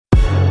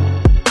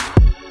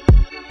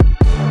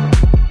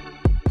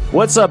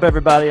What's up,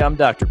 everybody? I'm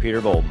Dr.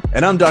 Peter Bolden.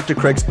 And I'm Dr.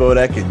 Craig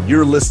Spodek, and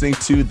you're listening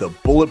to the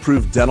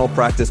Bulletproof Dental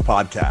Practice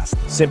Podcast.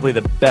 Simply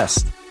the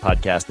best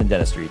podcast in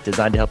dentistry,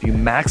 designed to help you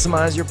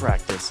maximize your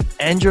practice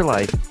and your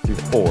life through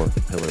 4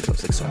 pillars of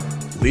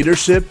success: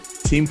 leadership,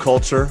 team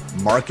culture,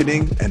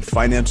 marketing, and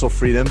financial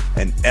freedom,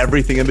 and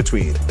everything in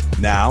between.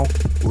 Now,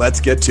 let's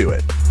get to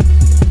it.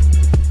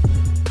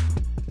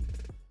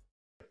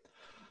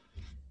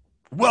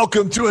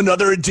 Welcome to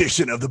another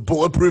edition of the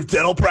Bulletproof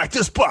Dental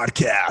Practice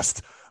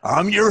Podcast.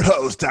 I'm your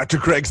host, Dr.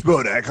 Craig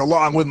Spodek,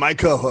 along with my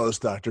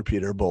co-host, Dr.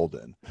 Peter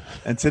Bolden.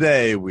 And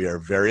today we are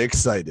very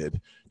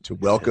excited to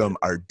welcome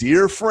our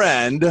dear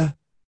friend,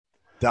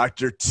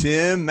 Dr.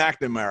 Tim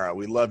McNamara.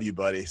 We love you,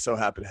 buddy. So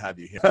happy to have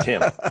you here.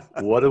 Tim,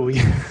 what are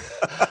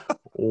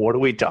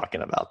we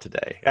talking about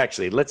today?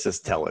 Actually, let's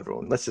just tell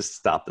everyone. Let's just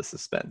stop the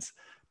suspense.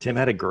 Tim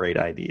had a great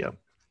idea,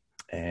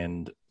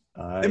 and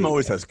Tim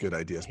always has good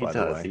ideas, by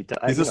the way.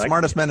 He's the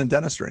smartest man in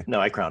dentistry.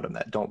 No, I crowned him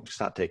that. Don't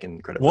stop taking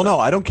credit. Well, no,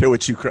 I don't care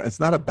what you crown. It's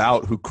not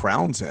about who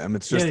crowns him.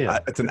 It's just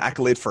it's an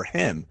accolade for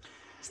him.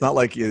 It's not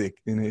like he's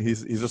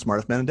the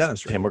smartest man in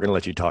dentistry. Tim, we're going to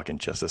let you talk in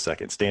just a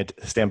second. Stand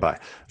by.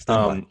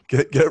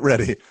 Get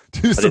ready.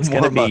 But it's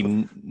going to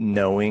be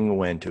knowing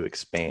when to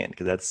expand,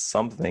 because that's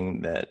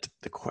something that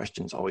the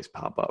questions always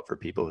pop up for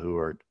people who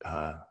are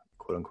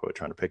quote unquote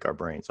trying to pick our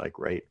brains, like,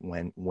 right,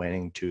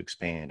 when to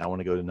expand. I want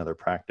to go to another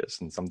practice,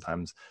 and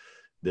sometimes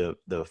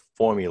the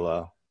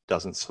formula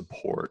doesn't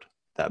support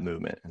that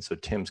movement. And so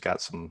Tim's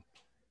got some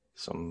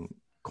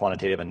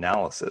quantitative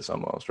analysis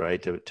almost,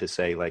 right, to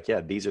say, like,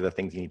 yeah, these are the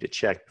things you need to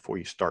check before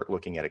you start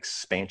looking at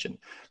expansion.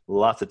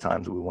 Lots of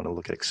times we want to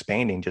look at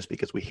expanding just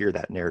because we hear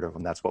that narrative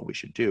and that's what we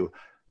should do.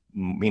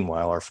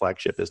 Meanwhile, our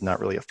flagship is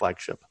not really a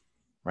flagship,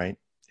 right?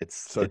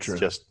 It's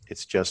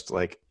just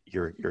like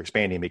you're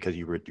expanding because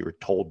you were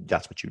told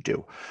that's what you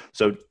do.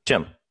 So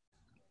Tim,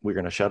 we're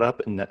going to shut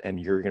up and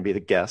you're going to be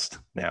the guest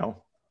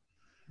now.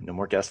 No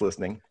more guests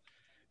listening.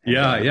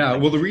 Yeah.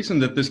 Well, the reason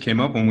that this came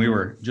up when we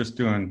were just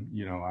doing,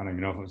 I don't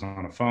even know if it was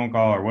on a phone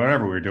call or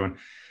whatever we were doing.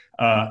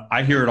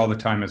 I hear it all the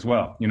time as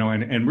well,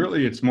 and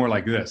really it's more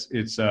like this.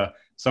 It's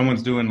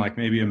someone's doing like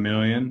maybe $1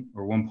 million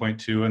or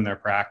 1.2 in their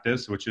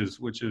practice, which is,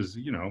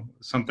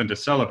 something to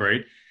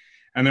celebrate.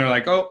 And they're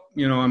like, oh,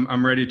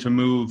 I'm ready to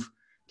move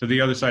to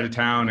the other side of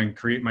town and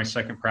create my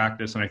second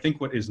practice. And I think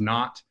what is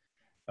not,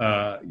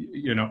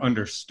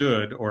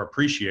 understood or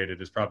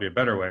appreciated is probably a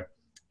better way,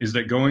 is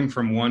that going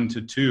from 1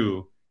 to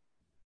 2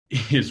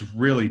 is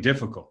really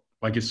difficult.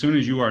 Like, as soon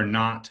as you are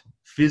not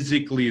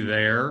physically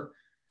there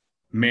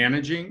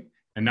managing,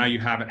 and now you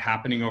have it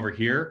happening over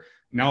here,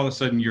 now all of a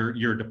sudden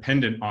you're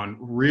dependent on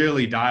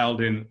really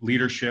dialed in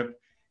leadership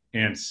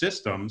and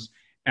systems.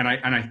 And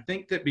I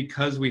think that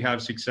because we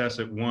have success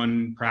at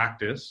one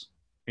practice,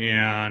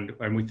 and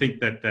we think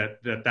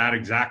that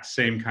exact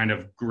same kind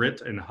of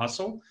grit and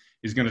hustle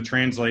is going to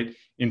translate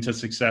into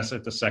success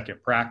at the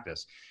second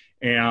practice,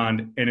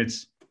 and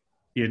it's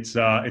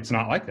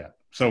not like that.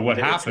 So what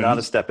happens? It's not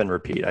a step and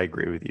repeat. I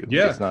agree with you.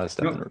 Yeah, it's not a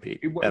step and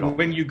repeat at all.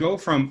 When you go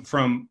from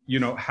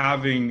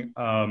having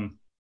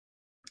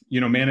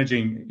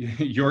managing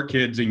your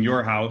kids in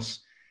your house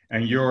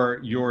and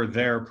you're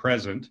there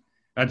present,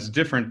 that's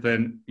different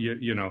than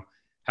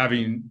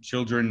having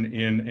children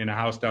in a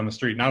house down the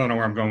street. And I don't know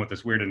where I'm going with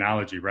this weird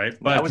analogy, right?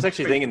 But I was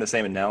actually thinking the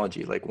same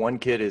analogy. Like, one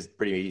kid is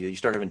pretty easy. You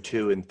start having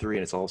 2 and 3,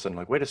 and it's all of a sudden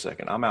like, wait a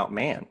second, I'm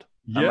outmanned.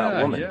 I'm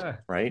outwomaned,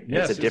 right?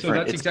 Yeah, it's a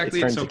different. So exactly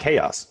it turns to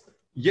chaos.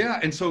 Yeah,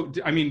 and so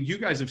you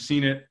guys have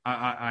seen it.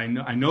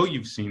 I know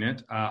you've seen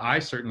it. I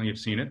certainly have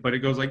seen it. But it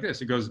goes like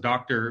this. It goes,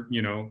 Dr.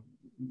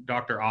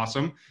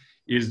 Awesome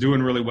is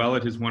doing really well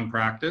at his one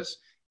practice.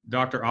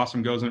 Dr.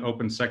 Awesome goes and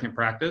opens second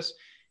practice,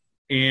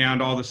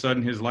 and all of a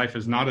sudden his life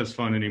is not as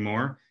fun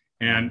anymore.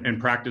 And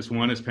practice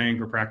 1 is paying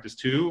for practice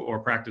 2, or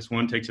practice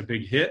 1 takes a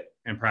big hit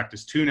and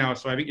practice 2 now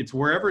is thriving. It's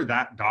wherever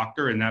that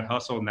doctor and that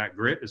hustle and that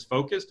grit is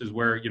focused is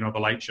where, the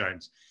light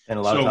shines. And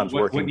a lot of times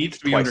working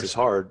twice as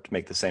hard to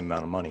make the same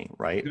amount of money,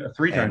 right?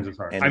 3 times as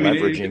hard. And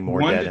leveraging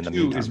more debt in the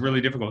meantime. 1 to 2 is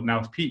really difficult.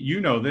 Now, Pete,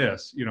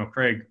 this,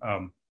 Craig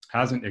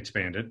hasn't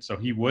expanded, so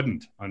he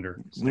wouldn't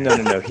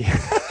understand. No.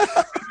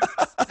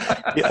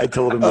 Yeah, I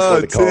told him before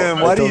the call.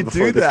 Tim, why do you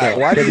do that?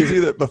 Why do you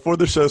do that? Before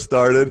the show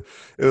started,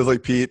 it was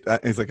like, Pete,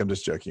 he's like, I'm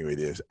just joking with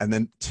you. And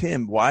then,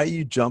 Tim, why are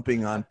you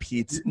jumping on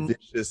Pete's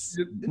vicious?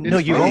 No,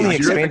 you only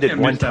expanded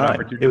one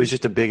time. It was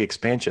just a big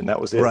expansion. That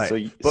was it.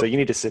 Right. So you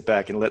need to sit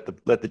back and let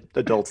the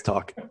adults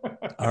talk.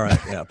 All right.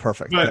 Yeah,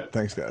 perfect.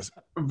 Thanks, guys.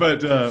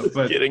 But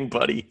kidding,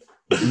 buddy.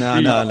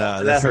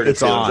 No. That hurt.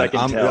 It's on. I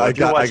can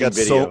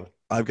tell.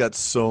 I've got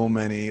so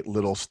many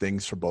little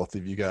stings for both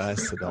of you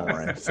guys, so don't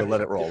worry. So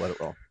let it roll.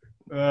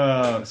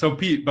 So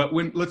Pete, but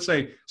let's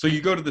say, so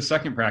you go to the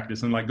second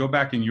practice and like go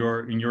back in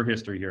your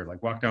history here,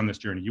 like walk down this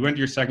journey. You went to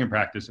your second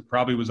practice. It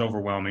probably was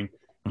overwhelming.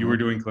 You were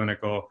doing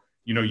clinical,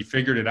 you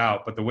figured it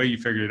out, but the way you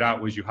figured it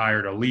out was you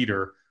hired a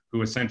leader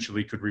who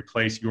essentially could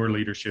replace your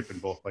leadership in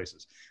both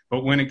places.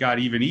 But when it got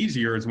even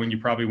easier is when you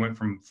probably went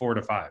from 4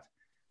 to 5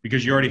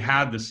 because you already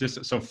had the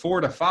system. So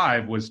 4 to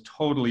 5 was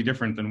totally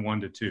different than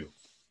 1 to 2.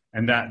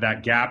 And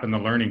that gap in the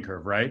learning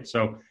curve, right?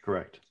 So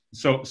correct.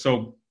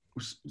 So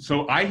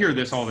I hear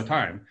this all the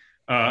time.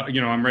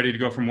 I'm ready to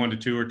go from 1 to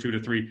 2 or 2 to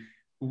 3.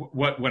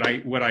 What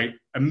I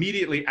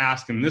immediately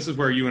ask, and this is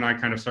where you and I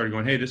kind of started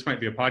going, hey, this might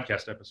be a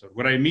podcast episode.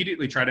 What I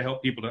immediately try to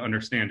help people to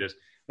understand is,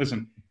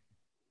 listen,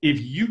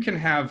 if you can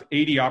have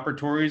 80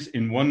 operatories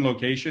in one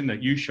location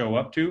that you show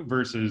up to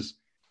versus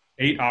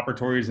 8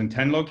 operatories in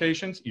 10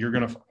 locations, you're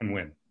going to fucking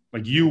win.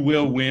 Like, you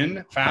will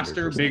win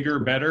faster, 100%. Bigger,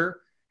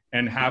 better,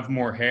 and have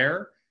more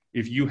hair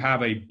if you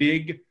have a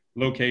big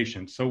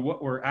location. So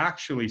what we're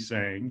actually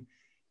saying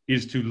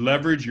is to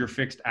leverage your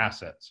fixed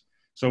assets.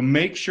 So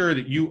make sure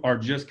that you are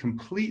just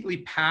completely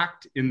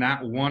packed in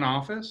that one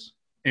office.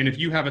 And if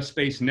you have a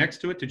space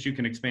next to it that you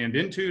can expand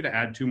into to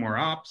add 2 more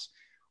ops,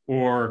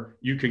 or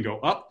you can go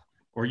up,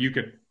 or you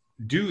could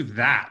do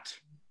that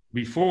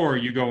before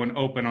you go and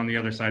open on the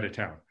other side of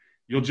town.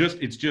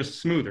 It's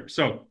just smoother.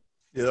 So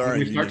there are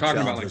unique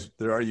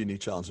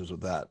challenges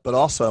with that. But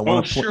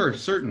also,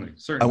 certainly.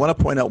 I want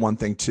to point out one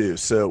thing too.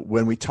 So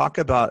when we talk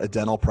about a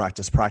dental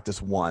practice, practice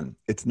one,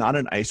 it's not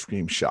an ice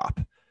cream shop.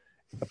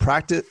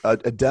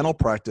 A dental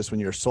practice, when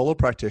you're a solo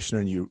practitioner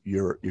and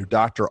you're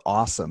Dr.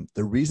 Awesome,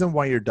 the reason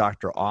why you're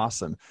Dr.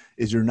 Awesome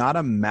is you're not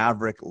a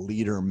maverick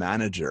leader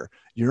manager.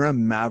 You're a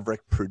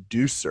maverick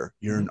producer.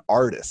 You're an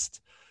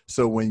artist.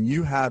 So when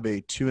you have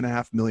a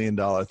 $2.5 million,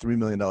 $3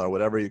 million,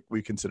 whatever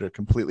we consider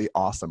completely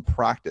awesome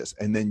practice,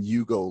 and then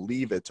you go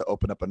leave it to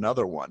open up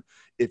another one,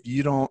 if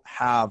you don't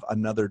have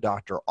another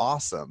Dr.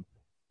 Awesome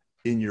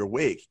in your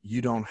wake,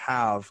 you don't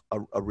have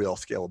a real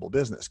scalable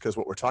business, because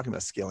what we're talking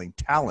about is scaling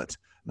talent,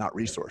 not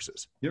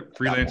resources. Yep.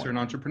 Freelancer and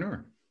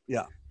entrepreneur.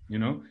 Yeah.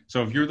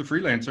 So if you're the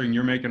freelancer and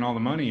you're making all the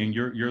money and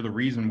you're the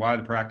reason why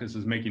the practice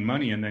is making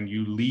money, and then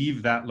you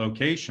leave that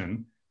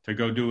location to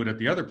go do it at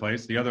the other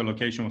place, the other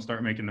location will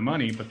start making the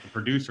money, but the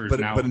producer is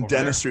now. But in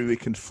dentistry, we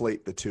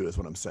conflate the two, is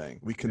what I'm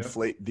saying. We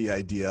conflate the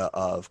idea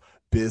of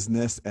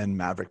business and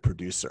maverick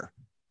producer.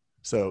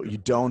 So you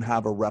don't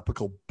have a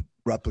replicable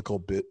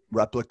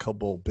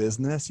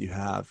business. You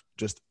have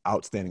just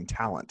outstanding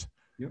talent.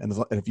 Yep.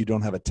 And if you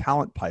don't have a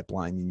talent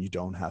pipeline, then you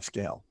don't have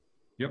scale.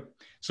 Yep.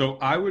 So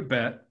I would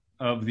bet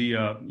of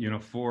the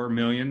 4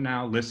 million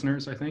now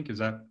listeners, I think, is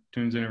that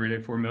tunes in every day,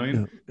 4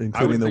 million,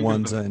 including the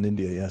ones in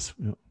India. Yes.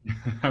 Yep.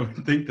 I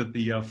would think that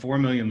the 4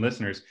 million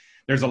listeners,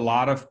 there's a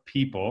lot of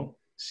people,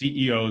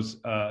 CEOs,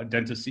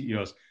 dentist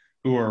CEOs,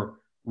 who are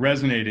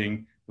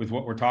resonating with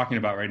what we're talking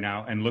about right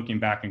now and looking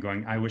back and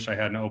going, I wish I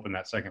hadn't opened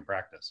that second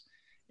practice.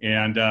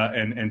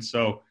 And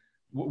so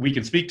we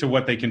can speak to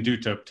what they can do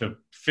to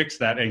fix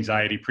that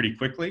anxiety pretty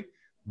quickly.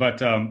 But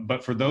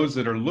for those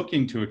that are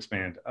looking to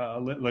expand,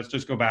 let's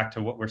just go back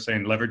to what we're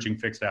saying, leveraging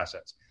fixed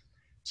assets.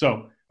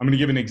 So I'm going to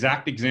give an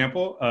exact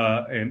example.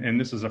 And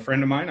this is a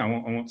friend of mine. I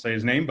won't say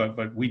his name,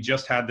 but we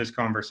just had this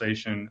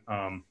conversation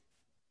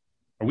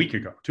a week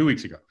ago, 2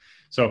 weeks ago.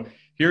 So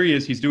here he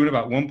is. He's doing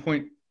about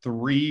 1.3,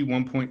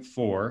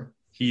 1.4.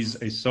 He's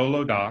a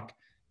solo doc.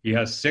 He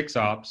has 6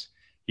 ops.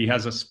 He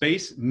has a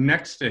space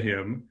next to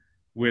him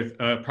with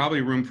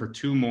probably room for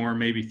 2 more,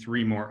 maybe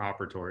 3 more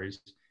operatories.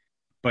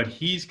 But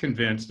he's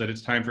convinced that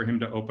it's time for him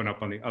to open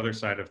up on the other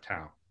side of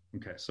town.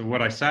 Okay, so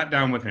what I sat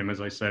down with him is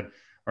I said,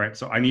 all right,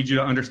 so I need you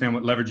to understand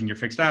what leveraging your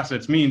fixed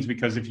assets means,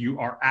 because if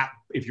you're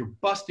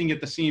busting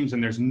at the seams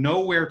and there's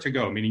nowhere to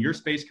go, meaning your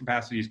space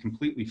capacity is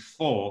completely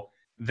full,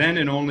 then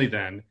and only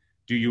then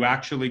do you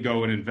actually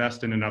go and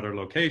invest in another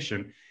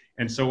location.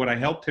 And so what I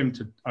helped him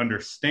to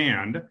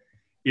understand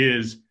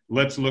is,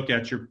 let's look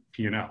at your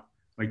P&L.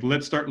 Like,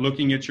 let's start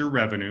looking at your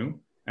revenue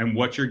and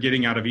what you're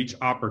getting out of each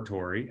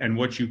operatory and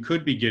what you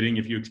could be getting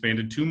if you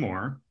expanded 2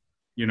 more,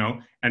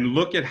 and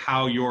look at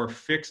how your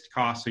fixed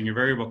costs and your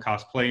variable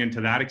costs play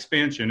into that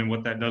expansion and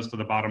what that does to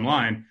the bottom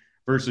line,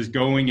 versus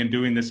going and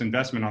doing this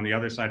investment on the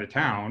other side of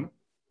town,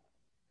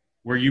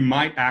 where you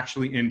might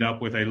actually end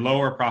up with a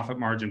lower profit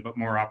margin, but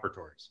more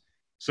operatories.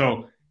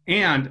 So,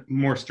 and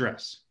more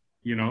stress.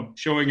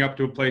 Showing up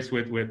to a place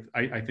with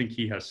I think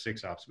he has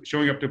 6 ops, but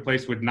showing up to a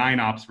place with 9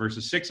 ops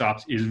versus 6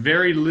 ops is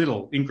very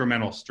little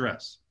incremental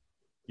stress,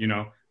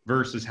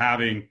 versus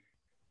having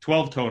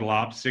 12 total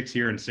ops, 6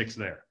 here and 6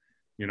 there,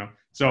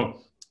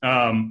 So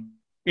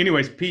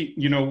anyways, Pete,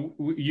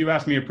 you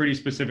asked me a pretty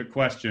specific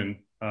question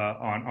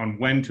on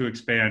when to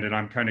expand, and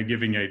I'm kind of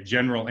giving a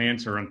general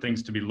answer on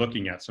things to be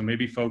looking at. So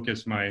maybe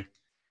focus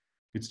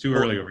it's too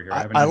early over here.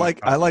 I like,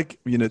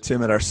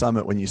 Tim, at our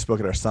summit, when you spoke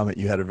at our summit,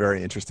 you had a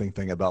very interesting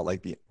thing about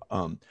like the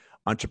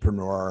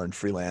entrepreneur and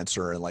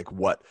freelancer, and like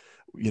what,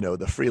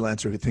 the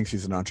freelancer who thinks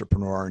he's an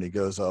entrepreneur and he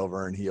goes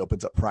over and he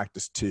opens up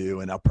practice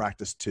 2, and now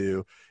practice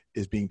 2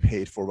 is being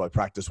paid for by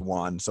practice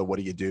 1. So what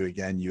do?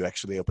 Again, you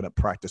actually open up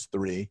practice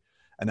 3,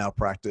 and now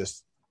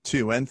practice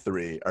 2 and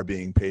 3 are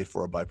being paid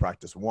for by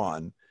practice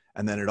 1.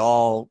 And then it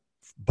all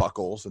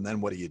buckles, and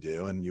then what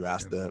do? And you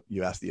ask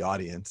the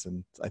audience,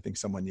 and I think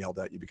someone yelled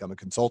out, you become a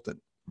consultant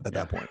at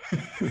that point.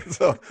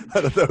 So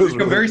that was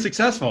become very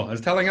successful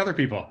as telling other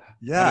people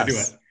how to do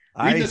it.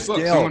 Read this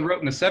book someone wrote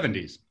in the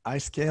 70s. I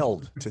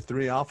scaled to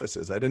 3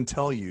 offices. I didn't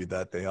tell you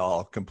that they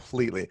all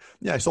completely.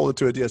 Yeah, I sold it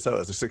to a DSO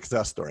as a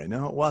success story.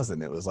 No, it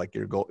wasn't. It was like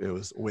your goal. It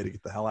was a way to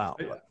get the hell out.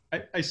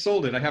 I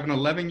sold it. I have an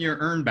 11-year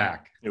earn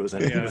back. It was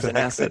an asset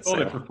I sold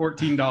sale. it for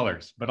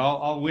 $14, but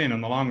I'll win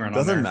in the long run.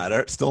 Doesn't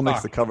matter. It still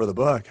makes the cover of the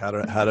book. How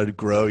to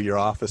grow your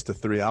office to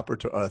 3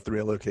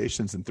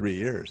 locations in 3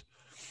 years.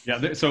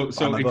 Yeah. So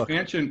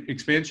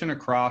expansion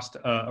across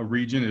a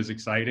region is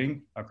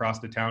exciting. Across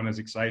the town is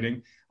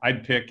exciting.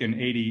 I'd pick an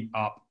 80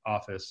 op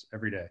office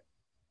every day.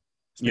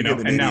 Speaking of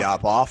an 80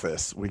 op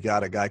office, we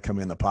got a guy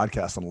coming in the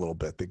podcast in a little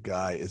bit. The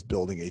guy is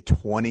building a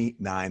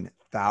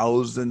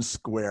 29,000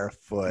 square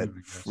foot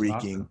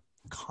freaking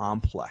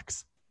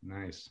complex.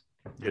 Nice.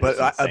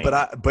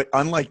 But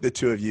unlike the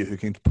two of you who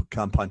can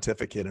come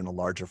pontificate in a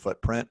larger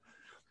footprint,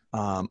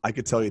 I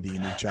could tell you the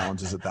unique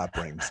challenges that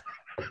brings.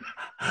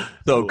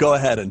 So go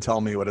ahead and tell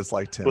me what it's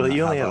like, Tim. Well,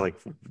 you only have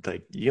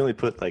you only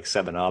put like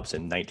 7 ops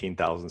in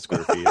 19,000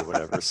 square feet or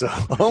whatever. So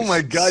oh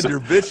my God, you're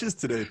vicious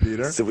today,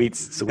 Peter. Sweet.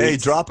 Hey,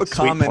 drop a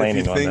comment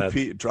if you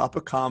think drop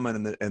a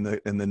comment in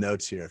the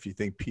notes here if you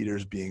think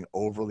Peter's being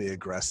overly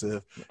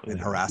aggressive and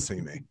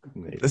harassing me.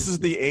 Maybe. This is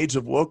the age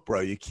of woke, bro.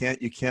 You can't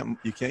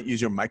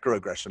use your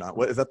microaggression on.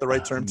 What is that the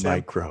right term,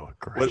 Tim?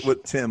 Microaggression.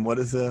 What Tim?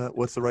 What's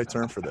the right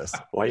term for this?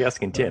 Why are you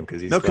asking Tim?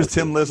 Because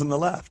Tim lives on the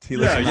left. He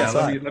lives on the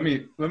side.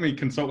 Let me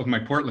consult with my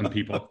Portland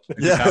people.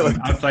 Yeah,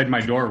 outside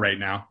my door right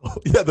now.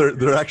 Yeah,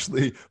 they're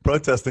actually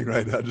protesting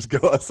right now. Just go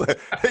outside.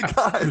 Hey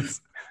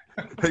guys,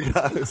 I'm on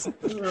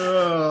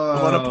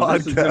a podcast.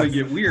 This is gonna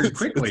get weird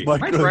quickly.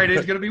 My Friday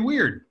is gonna be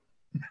weird.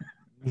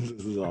 This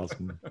is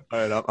awesome.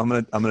 All right, I'm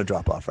gonna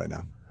drop off right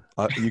now.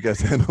 You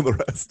guys handle the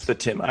rest. So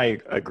Tim, I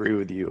agree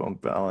with you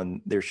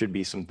on there should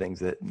be some things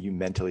that you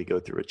mentally go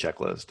through a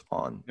checklist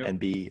on and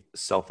be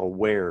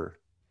self-aware.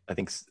 I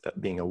think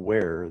being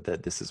aware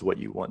that this is what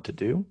you want to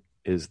do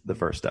is the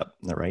first step,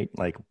 right?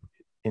 Like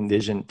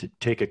envision, to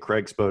take a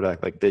Craig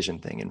Spodak like vision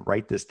thing and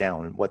write this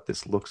down and what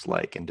this looks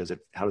like and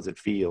how does it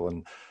feel,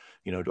 and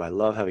do I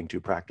love having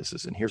 2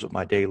 practices, and here's what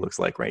my day looks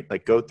like, right?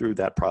 Like go through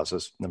that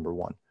process, number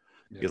 1.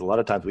 Because a lot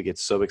of times we get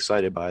so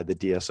excited by the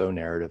DSO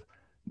narrative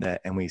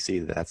and we see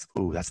that's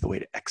the way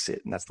to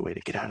exit and that's the way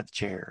to get out of the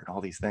chair and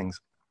all these things,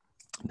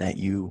 that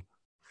you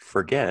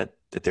forget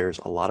that there's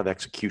a lot of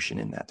execution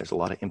in that. There's a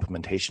lot of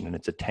implementation, and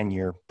it's a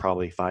 10-year,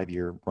 probably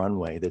 5-year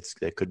runway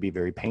that could be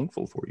very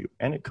painful for you,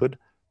 and it could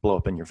blow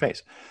up in your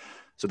face.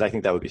 So I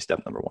think that would be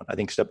step number 1. I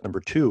think step number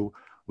 2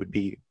 would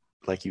be,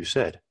 like you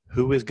said,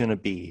 who is going to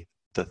be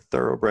the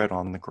thoroughbred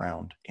on the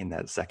ground in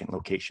that second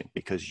location?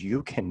 Because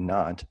you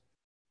cannot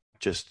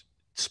just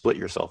split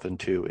yourself in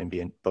 2 and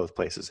be in both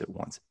places at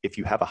once. If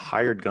you have a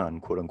hired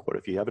gun, quote unquote,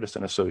 if you have just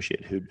an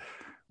associate who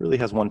really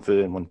has 1 foot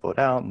in, 1 foot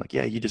out, and like,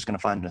 yeah, you're just going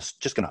to find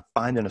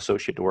an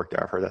associate to work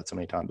there. I've heard that so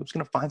many times. I'm just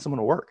going to find someone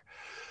to work.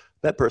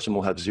 That person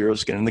will have 0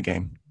 skin in the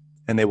game,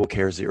 and they will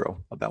care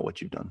 0 about what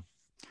you've done,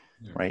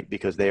 right?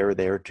 Because they are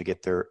there to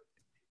get their,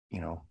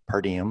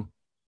 per diem,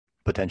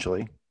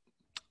 potentially.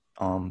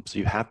 So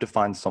you have to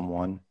find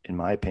someone, in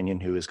my opinion,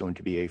 who is going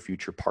to be a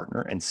future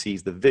partner and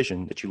sees the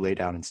vision that you laid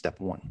out in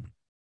step 1.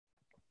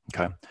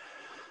 Okay.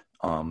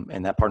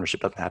 And that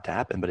partnership doesn't have to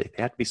happen, but it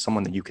had to be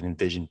someone that you can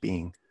envision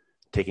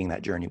taking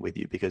that journey with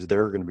you, because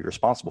they're going to be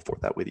responsible for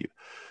that with you.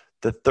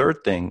 The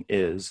third thing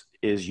is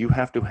you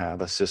have to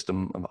have a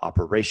system of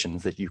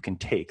operations that you can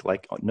take,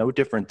 like no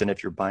different than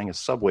if you're buying a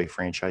Subway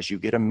franchise, you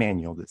get a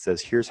manual that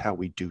says, here's how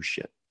we do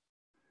shit.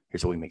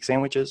 Here's how we make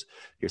sandwiches.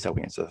 Here's how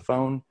we answer the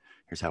phone.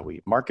 Here's how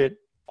we market.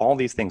 All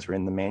these things are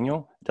in the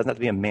manual. It doesn't have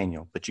to be a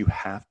manual, but you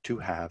have to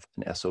have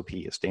an SOP,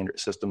 a standard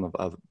system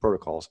of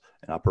protocols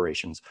and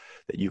operations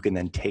that you can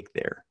then take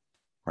there,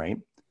 right?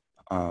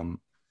 And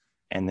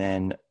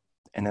then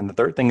the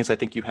third thing is, I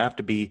think you have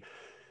to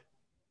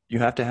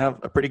have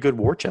a pretty good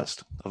war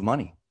chest of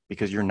money,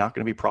 because you're not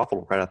going to be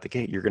profitable right out the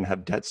gate. You're going to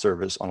have debt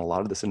service on a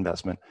lot of this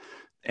investment.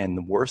 And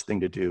the worst thing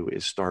to do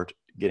is start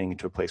getting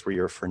into a place where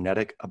you're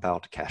frenetic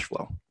about cash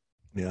flow.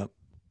 Yeah.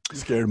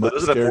 Those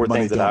are the 4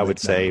 things that I would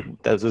say.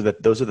 Those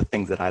are the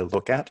things that I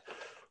look at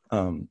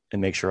and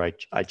make sure I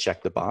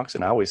check the box.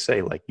 And I always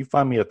say, like, you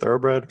find me a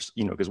thoroughbred,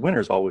 because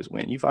winners always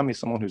win. You find me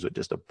someone who's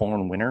just a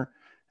born winner,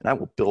 and I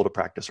will build a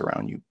practice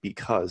around you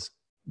because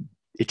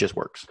it just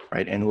works,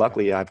 right? And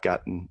luckily I've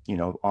gotten,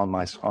 on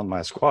my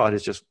squad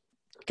is just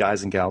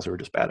guys and gals who are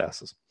just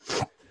badasses.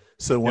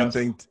 So one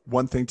thing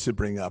to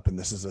bring up, and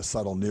this is a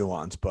subtle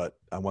nuance, but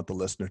I want the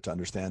listener to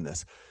understand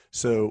this.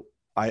 So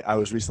I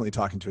was recently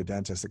talking to a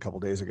dentist a couple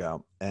of days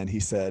ago, and he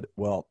said,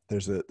 well,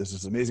 there's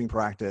this amazing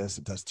practice.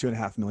 It does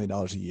 $2.5 million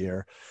a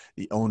year.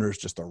 The owner's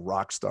just a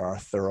rock star,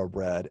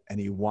 thoroughbred, and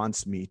he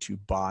wants me to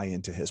buy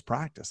into his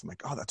practice. I'm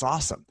like, oh, that's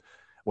awesome.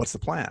 What's the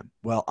plan?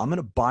 Well, I'm going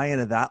to buy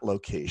into that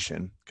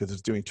location because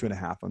it's doing 2.5.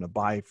 I'm going to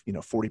buy,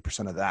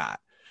 40% of that.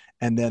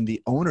 And then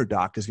the owner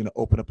doc is going to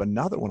open up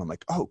another one. I'm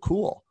like, oh,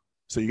 cool.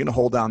 So you're going to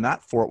hold down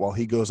that fort while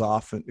he goes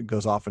off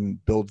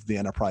and builds the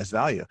enterprise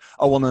value.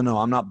 Oh, well, no,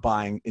 I'm not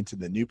buying into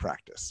the new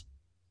practice.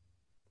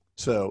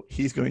 So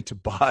he's going to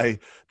buy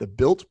the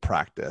built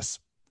practice,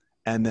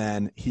 and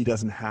then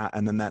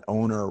and then that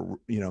owner,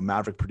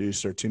 maverick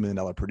producer, $2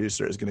 million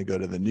producer is going to go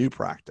to the new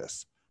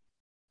practice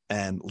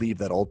and leave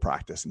that old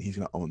practice, and he's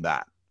going to own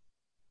that.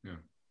 Yeah.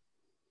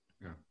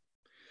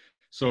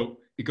 So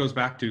it goes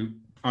back to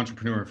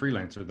entrepreneur and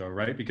freelancer though,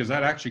 right? Because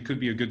that actually could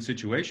be a good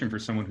situation for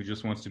someone who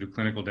just wants to do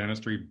clinical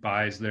dentistry,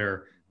 buys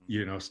their,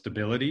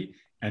 stability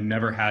and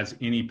never has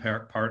any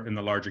part in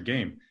the larger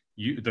game.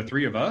 The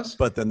three of us,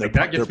 but then they're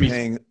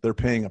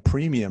paying a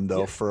premium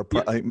though for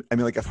I mean,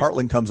 like if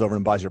Heartland comes over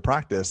and buys your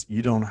practice,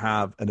 you don't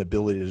have an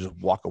ability to just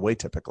walk away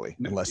typically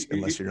unless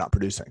you're not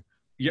producing.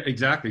 Yeah,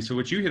 exactly. So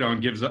what you hit on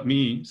gives up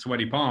me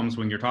sweaty palms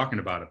when you're talking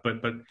about it.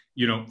 But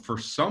for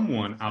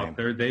someone out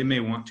there, they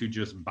may want to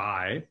just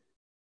buy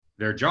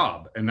their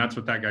job. And that's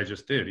what that guy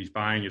just did. He's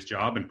buying his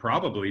job, and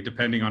probably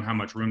depending on how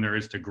much room there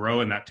is to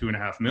grow in that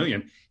 2.5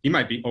 million, he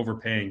might be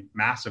overpaying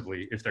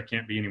massively if there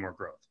can't be any more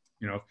growth.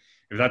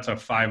 If that's a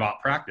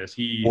 5-op practice,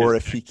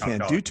 if he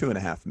can't do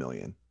 2.5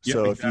 million.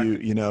 So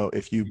exactly.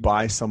 if you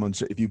buy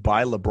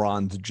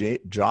LeBron's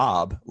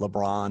job,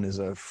 LeBron is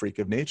a freak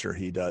of nature.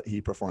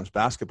 He performs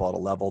basketball at a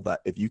level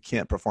that if you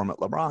can't perform at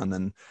LeBron,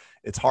 then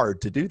it's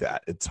hard to do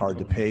that. It's hard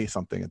to pay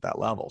something at that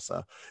level.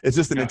 So it's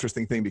just an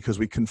interesting thing because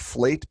we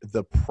conflate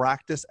the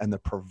practice and the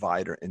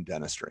provider in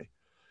dentistry.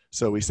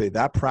 So we say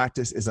that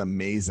practice is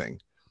amazing,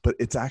 but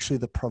it's actually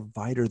the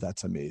provider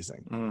that's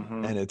amazing.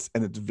 Mm-hmm. And it's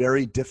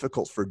very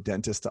difficult for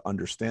dentists to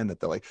understand that.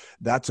 They're like,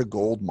 that's a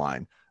gold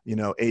mine.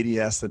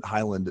 ADS at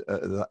Highland,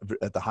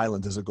 at the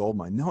Highlands is a gold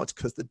mine. No, it's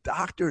because the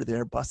doctor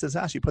there busts his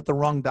ass. You put the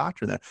wrong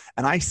doctor there.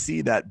 And I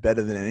see that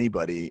better than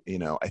anybody,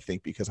 I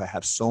think, because I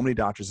have so many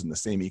doctors in the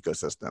same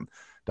ecosystem,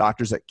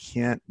 doctors that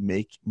can't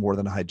make more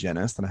than a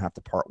hygienist and I have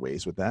to part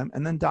ways with them.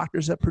 And then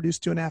doctors that produce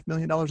 $2.5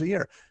 million a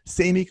year,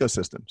 same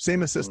ecosystem,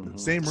 same assistant,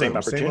 same room,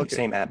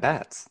 same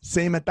at-bats.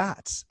 Same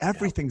at-bats.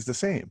 Everything's the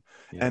same.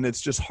 Yeah. And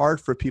it's just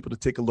hard for people to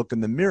take a look in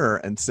the mirror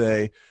and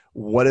say,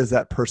 what is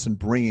that person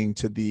bringing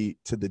to the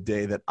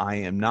day that I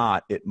am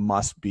not? It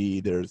must be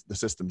the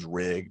system's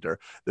rigged, or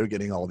they're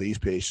getting all these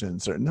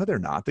patients, or no, they're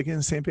not. They're getting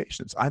the same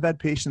patients. I've had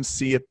patients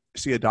see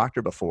a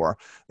doctor before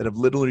that have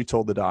literally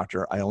told the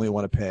doctor, I only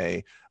want to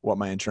pay what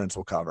my insurance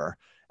will cover.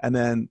 And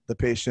then the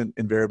patient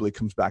invariably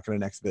comes back at the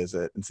next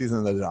visit and sees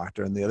another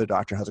doctor, and the other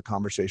doctor has a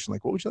conversation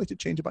like, what would you like to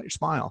change about your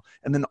smile?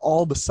 And then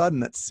all of a sudden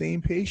that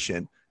same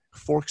patient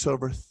forks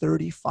over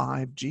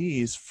 35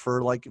 G's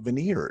for like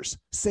veneers.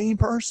 Same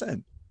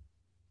person.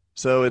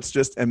 So it's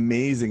just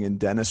amazing in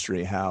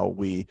dentistry how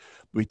we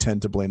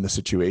tend to blame the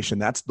situation.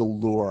 That's the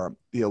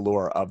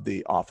allure of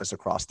the office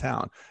across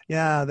town.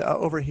 Yeah,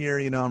 over here,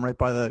 I'm right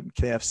by the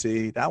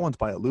KFC. That one's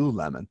by a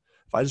Lululemon.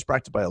 If I just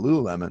practice by a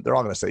Lululemon, they're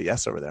all going to say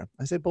yes over there.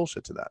 I say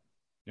bullshit to that.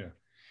 Yeah.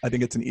 I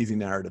think it's an easy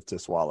narrative to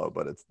swallow,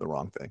 but it's the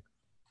wrong thing.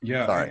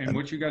 Yeah. Sorry. And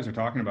what you guys are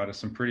talking about is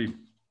some pretty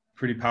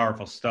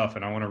powerful stuff.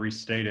 And I want to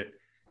restate it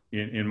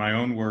in my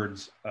own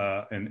words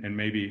and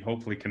maybe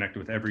hopefully connect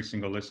with every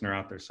single listener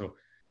out there. So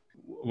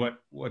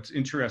what's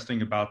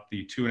interesting about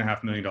the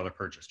 $2.5 million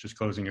purchase, just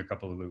closing a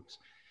couple of loops,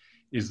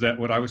 is that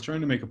what I was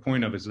trying to make a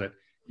point of is that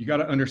you got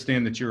to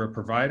understand that you're a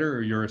provider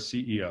or you're a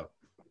CEO.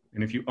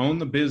 And if you own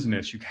the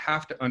business, you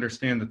have to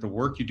understand that the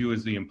work you do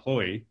as the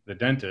employee, the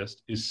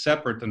dentist, is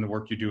separate than the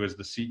work you do as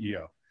the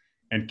CEO.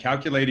 And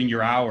calculating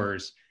your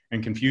hours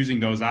and confusing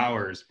those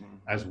hours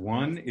as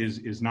one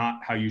is not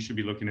how you should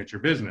be looking at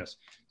your business.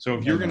 So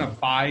if you're going to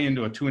buy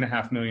into a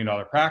 $2.5 million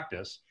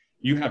practice,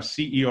 you have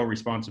CEO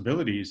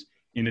responsibilities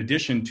in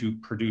addition to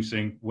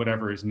producing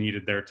whatever is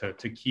needed there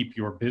to keep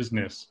your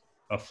business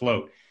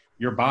afloat.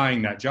 You're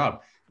buying that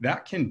job.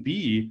 That can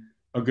be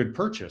a good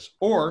purchase.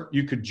 Or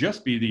you could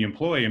just be the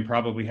employee and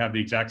probably have the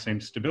exact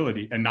same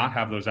stability and not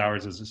have those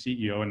hours as a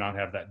CEO and not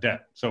have that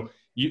debt. So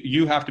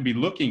you have to be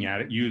looking at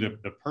it. You,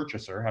 the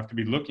purchaser, have to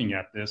be looking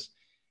at this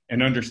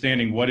and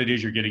understanding what it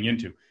is you're getting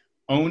into.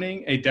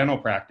 Owning a dental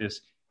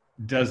practice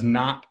does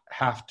not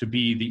have to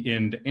be the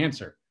end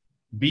answer.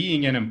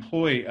 Being an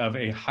employee of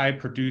a high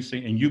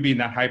producing, and you being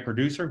that high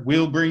producer,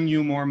 will bring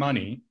you more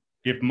money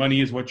if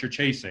money is what you're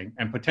chasing,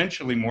 and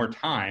potentially more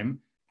time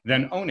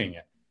than owning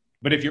it.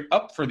 But if you're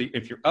up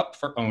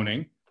for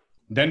owning,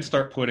 then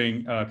start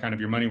putting kind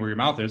of your money where your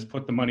mouth is.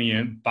 Put the money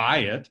in, buy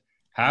it,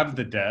 have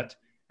the debt,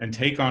 and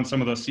take on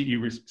some of those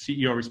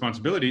CEO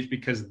responsibilities,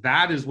 because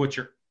that is what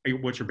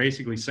you're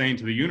basically saying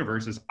to the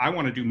universe is, I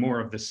want to do more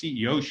of the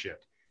CEO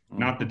shit,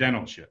 not the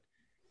dental shit.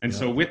 And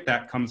so with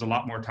that comes a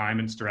lot more time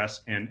and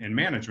stress and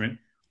management,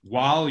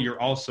 while you're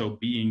also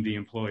being the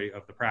employee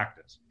of the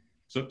practice.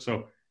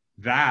 So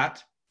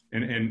that,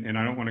 and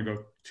I don't want to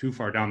go too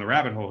far down the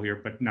rabbit hole here,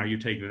 but now you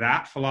take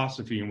that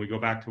philosophy and we go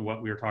back to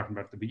what we were talking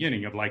about at the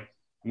beginning of like,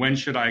 when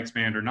should I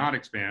expand or not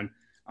expand?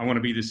 I want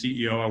to be the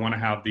CEO. I want to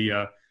have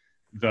the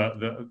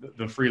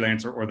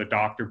freelancer or the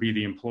doctor be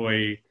the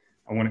employee.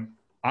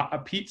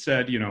 Pete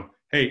said,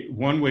 hey,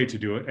 one way to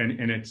do it,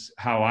 and it's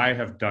how I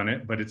have done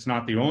it, but it's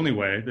not the only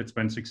way that's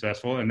been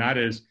successful, and that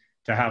is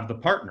to have the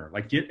partner,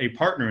 like get a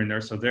partner in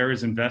there so they're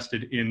as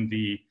invested in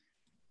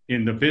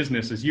the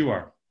business as you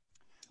are.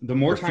 The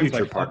more times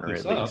I fuck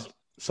this up,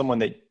 someone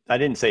that, I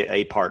didn't say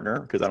a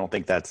partner, because I don't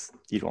think that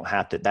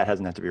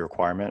hasn't have to be a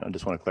requirement. I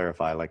just want to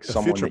clarify, like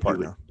someone that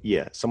partner.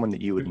 Someone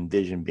that you would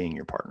envision being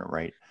your partner,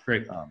 right?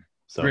 Great.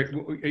 Great.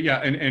 Yeah.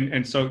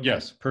 And so,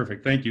 yes,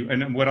 perfect. Thank you.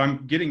 And what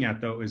I'm getting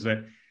at though, is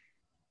that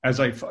as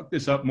I fuck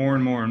this up more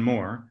and more and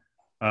more,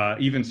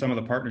 even some of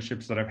the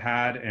partnerships that I've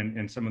had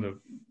and some of the,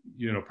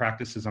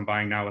 practices I'm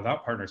buying now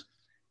without partners,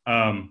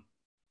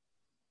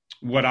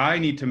 what I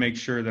need to make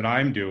sure that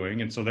I'm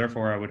doing, and so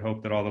therefore I would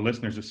hope that all the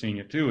listeners are seeing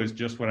it too, is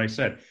just what I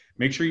said.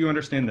 Make sure you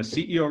understand the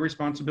CEO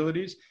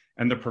responsibilities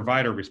and the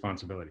provider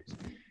responsibilities.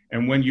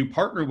 And when you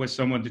partner with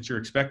someone that you're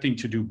expecting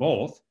to do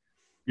both,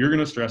 you're going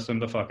to stress them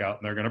the fuck out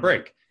and they're going to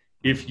break.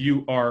 If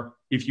you are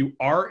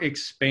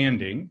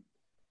expanding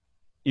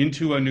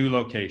into a new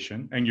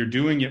location and you're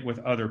doing it with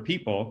other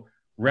people,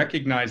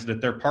 recognize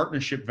that their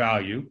partnership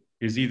value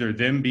is either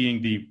them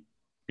being the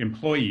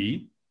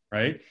employee,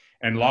 right?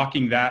 And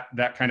locking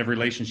that kind of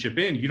relationship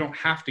in. You don't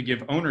have to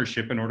give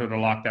ownership in order to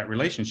lock that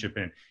relationship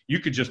in. You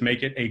could just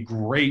make it a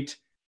great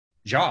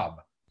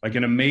job, like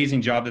an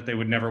amazing job that they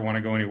would never want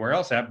to go anywhere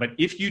else at. But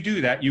if you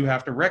do that, you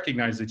have to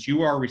recognize that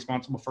you are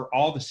responsible for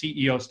all the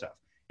CEO stuff.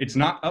 It's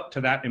not up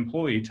to that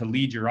employee to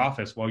lead your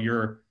office while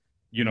you're,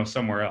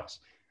 somewhere else.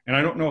 And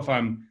I don't know if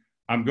I'm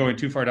going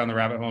too far down the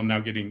rabbit hole now,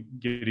 getting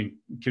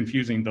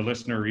confusing the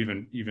listener, or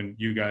even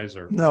you guys.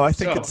 Or no, I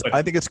think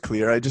it's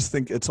clear. I just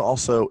think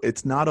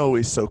it's not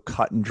always so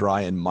cut and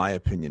dry, in my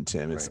opinion,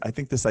 Tim. It's right. I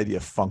think this idea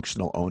of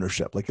functional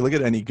ownership, like you look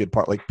at any good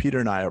part, like Peter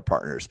and I are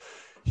partners.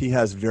 He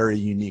has very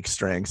unique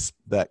strengths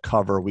that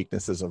cover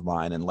weaknesses of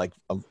mine, and like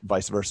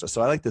vice versa.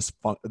 So I like this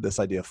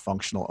idea of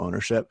functional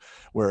ownership,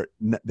 where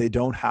they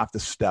don't have to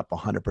step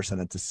 100%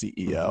 into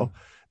CEO.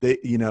 They,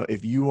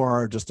 if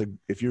you're just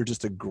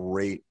a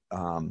great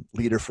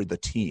leader for the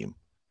team,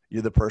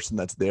 you're the person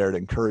that's there to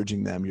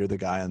encouraging them. You're the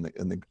guy on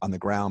the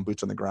ground,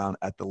 boots on the ground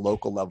at the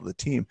local level of the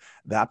team.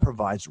 That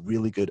provides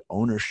really good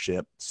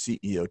ownership,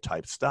 CEO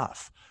type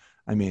stuff.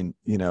 I mean,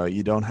 you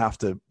don't have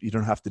to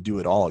do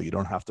it all. You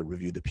don't have to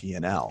review the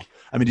P&L.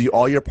 I mean, do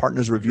all your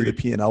partners review the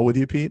P&L with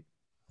you, Pete?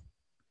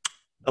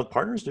 The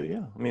partners do,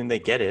 yeah. I mean, they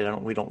get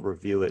it. We don't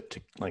review it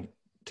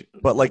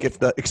but like if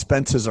the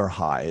expenses are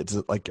high, it's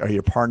like, are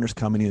your partners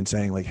coming in and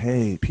saying like,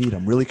 "Hey, Pete,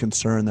 I'm really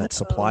concerned that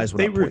supplies."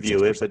 They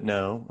review it, but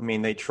no. I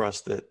mean, they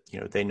trust that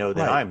they know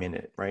that I'm in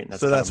it, right? And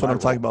that's what I'm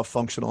talking about,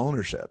 functional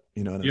ownership.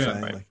 You know what I'm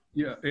saying? Right.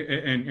 Yeah,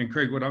 and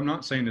Craig, what I'm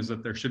not saying is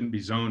that there shouldn't be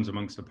zones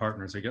amongst the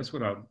partners. I guess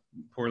what I'm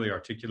poorly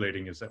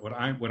articulating is that what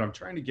I'm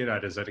trying to get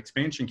at is that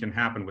expansion can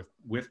happen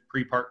with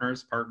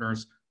pre-partners,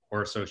 partners,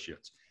 or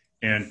associates.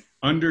 And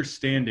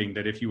understanding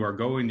that if you are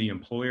going the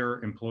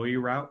employer-employee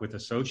route with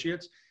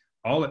associates,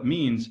 all it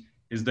means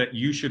is that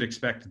you should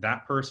expect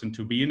that person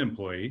to be an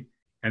employee,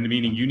 and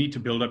meaning you need to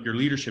build up your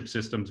leadership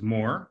systems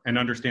more and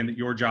understand that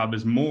your job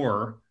is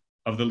more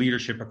of the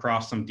leadership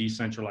across some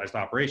decentralized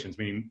operations,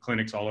 meaning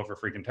clinics all over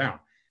freaking town.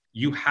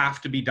 You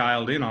have to be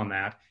dialed in on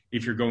that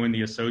if you're going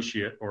the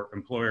associate or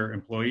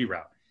employer-employee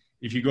route.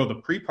 If you go the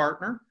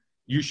pre-partner,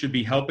 you should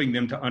be helping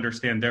them to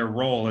understand their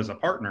role as a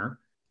partner,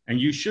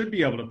 and you should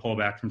be able to pull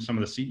back from some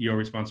of the CEO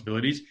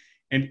responsibilities.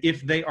 And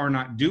if they are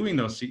not doing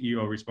those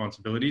CEO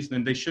responsibilities,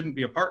 then they shouldn't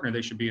be a partner.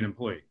 They should be an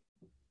employee.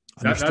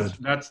 That's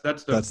perfect. That's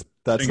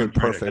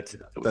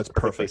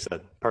perfectly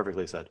said.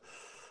 Perfectly said.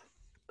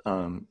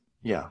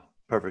 Yeah,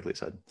 perfectly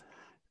said.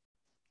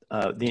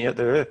 The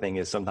other thing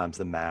is sometimes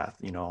the math.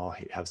 I'll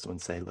have someone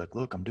say,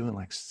 "Look, I'm doing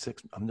like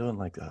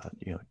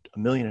 $1.5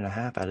 million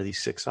out of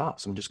these 6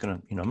 ops. I'm just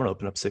gonna, I'm gonna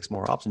open up 6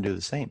 more ops and do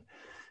the same."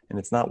 And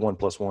it's not 1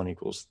 + 1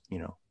 =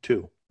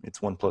 2.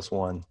 It's 1 +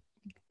 1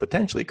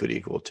 potentially could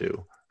equal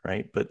 2.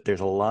 Right. But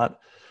there's a lot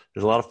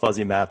of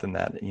fuzzy math in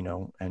that,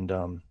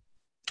 and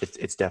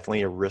it's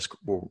definitely a risk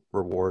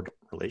reward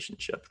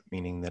relationship,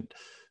 meaning that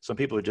some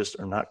people just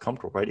are not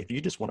comfortable, right? If you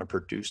just want to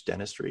produce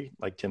dentistry,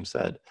 like Tim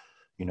said,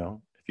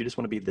 if you just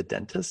want to be the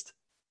dentist,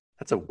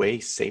 that's a way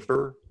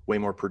safer, way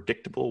more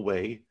predictable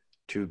way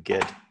to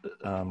get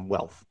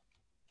wealth,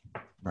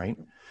 right?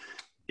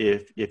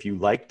 If you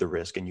like the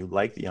risk and you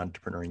like the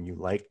entrepreneur and you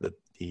like the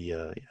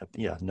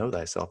know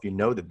thyself,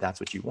 that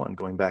that's what you want.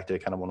 Going back to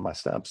kind of one of my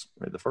steps,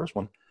 right? The first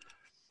one,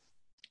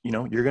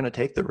 you're going to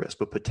take the risk,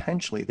 but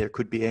potentially there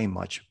could be a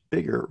much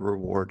bigger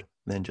reward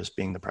than just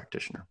being the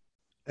practitioner.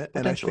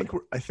 And I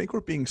think we're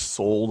being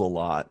sold a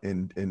lot,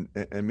 and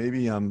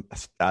maybe I'm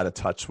out of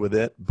touch with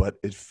it, but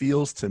it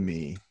feels to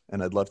me,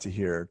 and I'd love to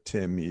hear,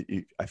 Tim,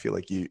 I feel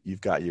like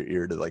you've got your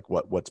ear to like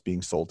what's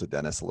being sold to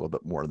dentists a little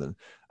bit more than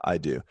I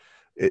do.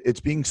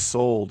 It's being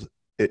sold.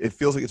 It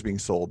feels like it's being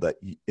sold that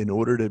in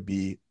order to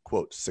be,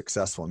 quote,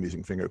 successful, I'm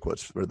using finger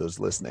quotes for those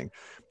listening,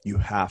 you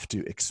have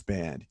to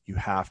expand. You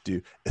have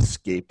to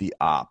escape the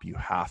op. You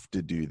have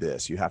to do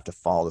this. You have to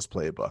follow this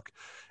playbook.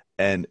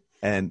 And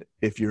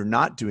if you're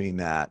not doing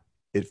that,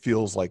 it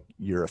feels like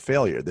you're a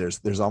failure.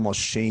 There's almost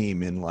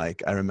shame in,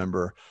 like, I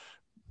remember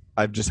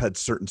I've just had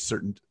certain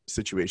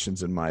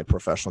situations in my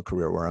professional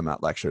career where I'm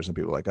at lectures and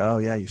people are like, "Oh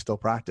yeah, you still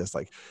practice."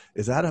 Like,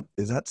 is that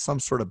some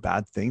sort of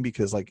bad thing?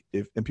 Because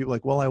and people are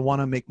like, "Well, I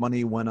want to make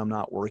money when I'm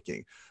not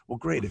working." Well,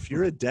 great. If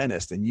you're a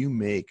dentist and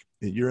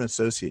you're an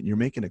associate and you're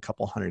making a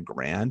couple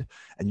 $100,000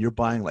 and you're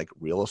buying like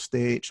real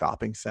estate,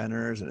 shopping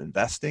centers and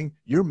investing,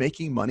 you're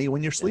making money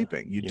when you're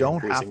sleeping. You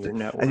don't have to,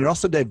 and you're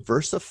also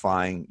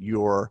diversifying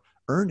your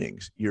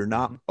earnings. You're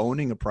not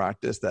owning a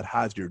practice that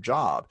has your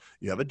job.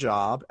 You have a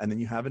job and then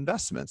you have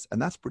investments. And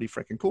that's pretty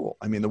freaking cool.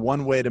 I mean, the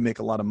one way to make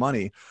a lot of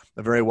money,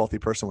 a very wealthy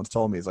person once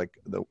told me, is like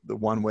the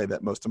one way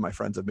that most of my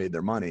friends have made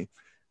their money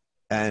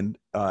and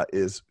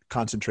is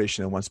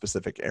concentration in one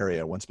specific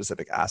area, one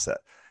specific asset.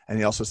 And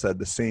he also said,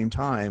 the same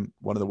time,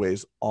 one of the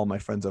ways all my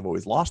friends have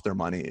always lost their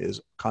money is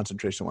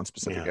concentration in one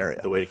specific area.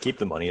 The way to keep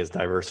the money is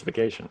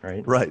diversification,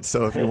 right? Right.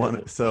 So if you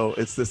want, so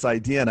it's this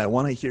idea, and I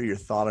want to hear your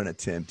thought on it,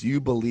 Tim. Do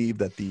you believe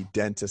that the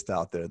dentist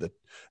out there,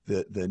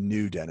 the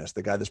new dentist,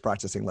 the guy that's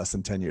practicing less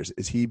than 10 years,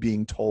 is he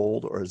being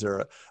told, or is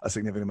there a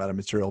significant amount of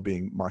material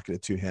being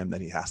marketed to him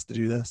that he has to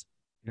do this?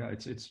 Yeah,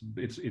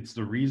 it's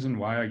the reason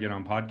why I get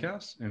on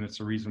podcasts, and it's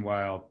the reason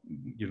why I'll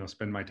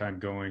spend my time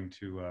going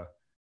to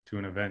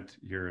an event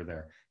here or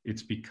there.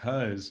 It's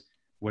because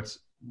what's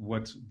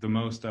the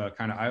most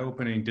kind of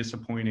eye-opening,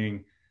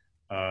 disappointing,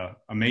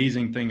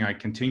 amazing thing I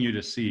continue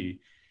to see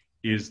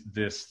is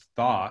this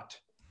thought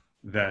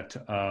that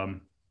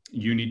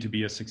you need to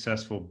be a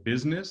successful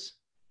business,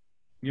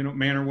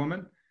 man or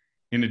woman,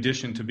 in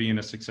addition to being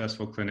a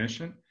successful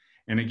clinician.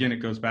 And again, it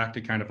goes back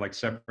to kind of like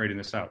separating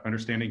this out,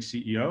 understanding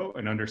CEO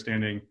and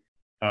understanding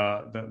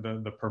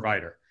the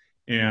provider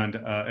and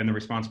the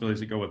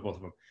responsibilities that go with both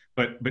of them.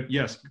 But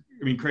yes,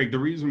 I mean, Craig, the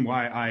reason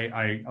why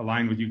I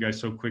aligned with you guys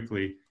so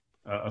quickly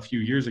a few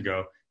years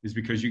ago is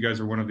because you guys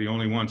are one of the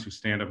only ones who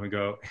stand up and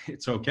go,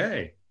 it's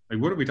okay.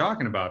 Like, what are we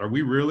talking about? Are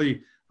we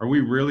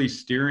really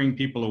steering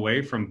people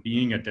away from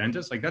being a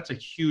dentist? Like, that's a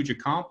huge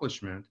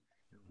accomplishment.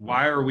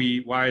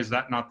 Why is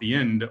that not the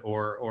end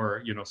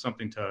or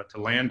something to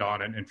land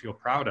on and feel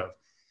proud of?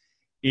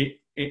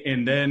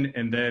 And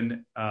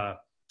then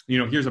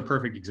here's a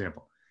perfect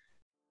example.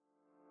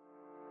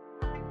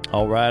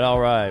 All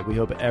right. We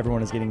hope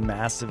everyone is getting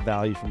massive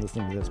value from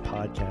listening to this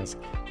podcast.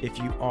 If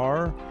you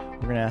are, we're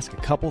going to ask a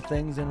couple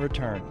things in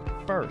return.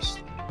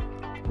 First,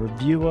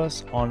 review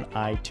us on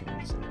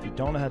iTunes. If you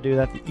don't know how to do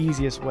that, the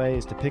easiest way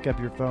is to pick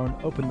up your phone,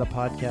 open the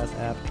podcast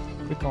app,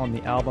 click on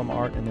the album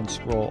art, and then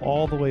scroll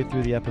all the way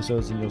through the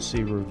episodes, and you'll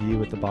see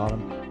review at the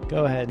bottom.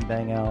 Go ahead and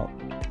bang out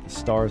the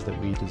stars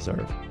that we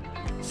deserve.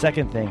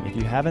 Second thing, if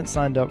you haven't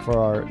signed up for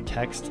our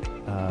text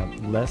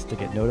list to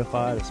get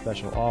notified of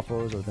special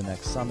offers or the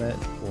next summit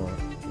or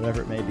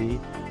whatever it may be,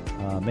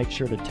 make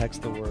sure to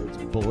text the words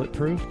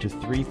bulletproof to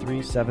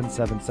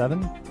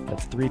 33777.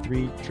 That's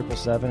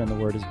 33777, and the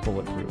word is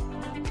bulletproof.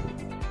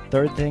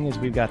 Third thing is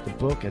we've got the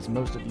book, as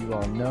most of you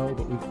all know,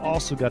 but we've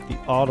also got the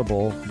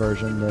Audible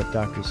version that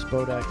Dr.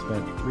 Spodak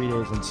spent 3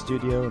 days in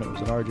studio, and it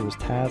was an arduous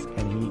task,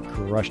 and he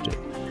crushed it.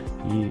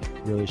 He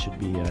really should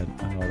be an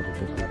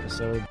Audible book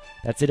episode.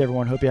 That's it,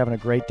 everyone. Hope you're having a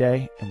great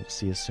day, and we'll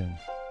see you soon.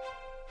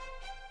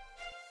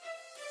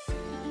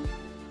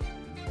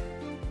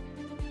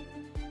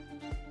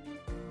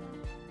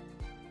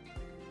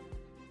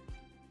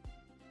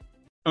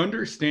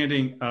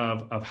 Understanding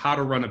of how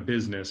to run a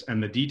business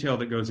and the detail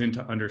that goes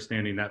into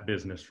understanding that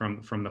business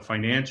from the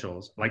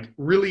financials, like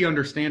really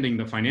understanding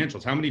the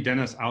financials. How many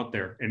dentists out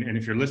there, and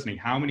if you're listening,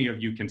 how many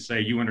of you can say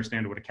you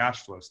understand what a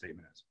cash flow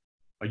statement is?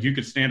 Like, you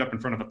could stand up in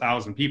front of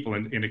 1,000 people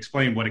and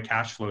explain what a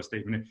cash flow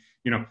statement is.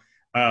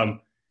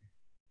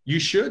 You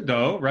should,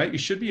 though, right? You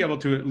should be able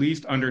to at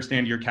least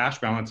understand your cash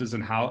balances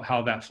and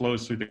how that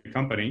flows through the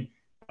company.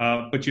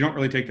 But you don't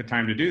really take the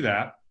time to do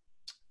that.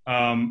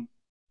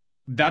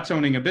 That's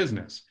owning a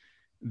business.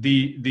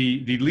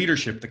 The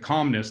leadership, the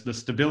calmness, the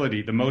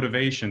stability, the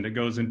motivation that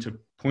goes into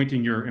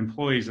pointing your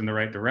employees in the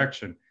right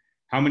direction.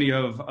 How many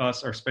of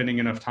us are spending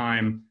enough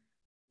time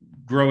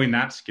growing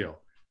that skill?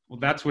 Well,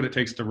 that's what it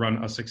takes to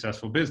run a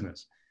successful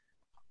business.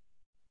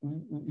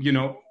 We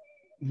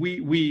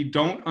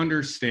don't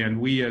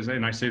understand,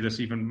 and I say this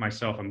even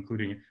myself,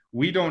 including,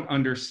 we don't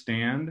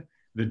understand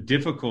the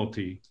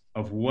difficulty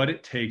of what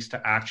it takes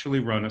to actually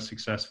run a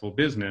successful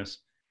business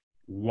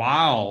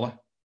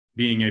while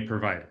being a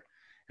provider.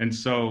 And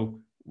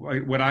so I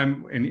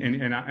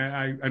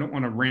don't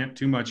want to rant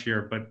too much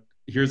here, but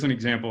here's an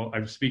example. I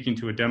was speaking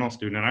to a dental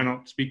student, and I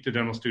don't speak to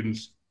dental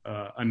students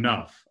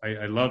enough.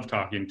 I love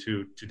talking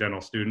to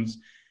dental students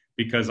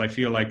because I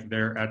feel like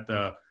they're at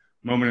the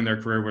moment in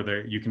their career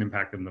where you can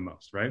impact them the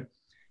most, right?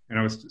 And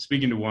I was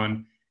speaking to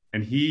one,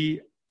 and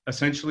he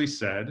essentially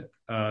said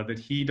that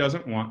he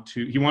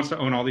wants to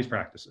own all these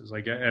practices.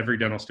 Like, every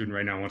dental student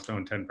right now wants to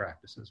own 10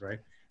 practices, right?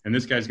 And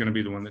this guy's going to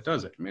be the one that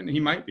does it. I mean, he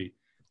might be,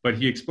 but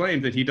he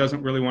explained that he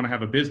doesn't really want to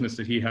have a business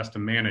that he has to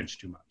manage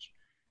too much.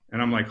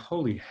 And I'm like,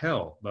 holy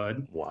hell,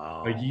 bud.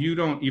 Wow. Like, you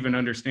don't even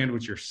understand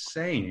what you're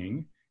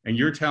saying. And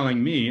you're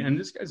telling me, and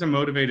this guy's a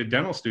motivated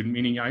dental student,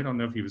 meaning I don't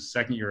know if he was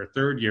second year or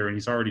third year, and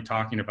he's already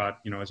talking about,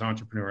 his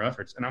entrepreneur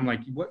efforts. And I'm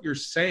like, what you're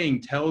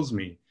saying tells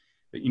me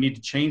that you need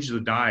to change the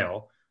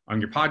dial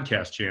on your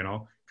podcast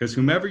channel, because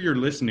whomever you're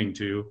listening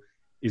to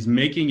is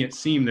making it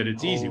seem that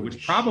it's easy,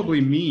 which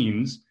probably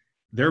means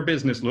their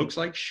business looks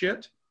like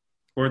shit,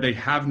 or they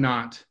have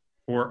not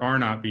or are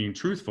not being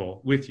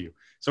truthful with you.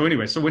 So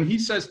anyway, so when he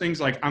says things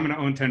like, I'm going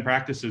to own 10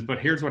 practices, but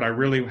here's what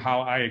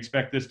how I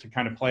expect this to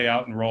kind of play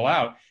out and roll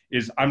out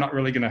is I'm not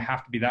really going to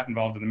have to be that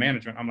involved in the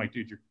management. I'm like,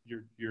 dude,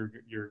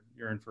 you're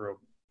in for a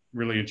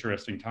really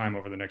interesting time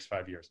over the next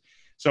 5 years.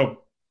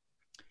 So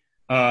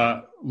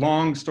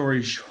long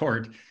story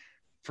short,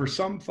 for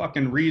some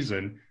fucking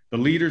reason, the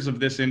leaders of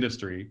this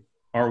industry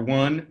are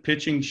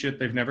pitching shit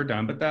they've never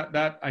done, but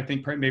that I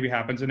think maybe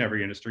happens in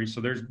every industry. So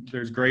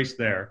there's grace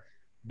there.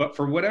 But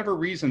for whatever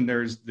reason,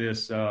 there's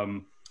this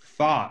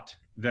thought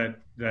that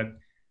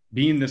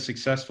being the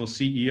successful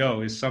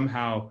CEO is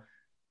somehow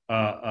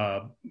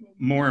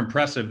more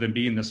impressive than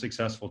being the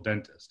successful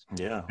dentist.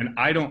 Yeah. And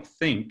I don't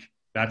think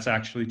that's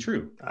actually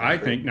true. I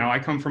think now I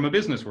come from a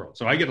business world,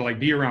 so I get to like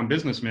be around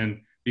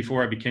businessmen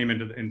before I became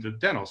into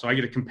dental. So I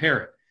get to compare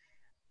it.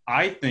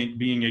 I think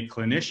being a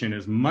clinician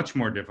is much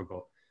more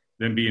difficult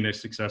than being a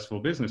successful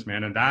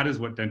businessman. And that is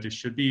what dentists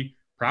should be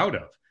proud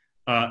of.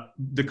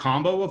 The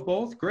combo of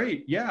both,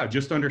 great. Yeah.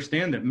 Just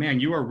understand that, man,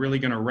 you are really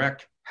going to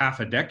wreck half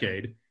a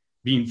decade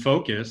being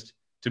focused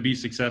to be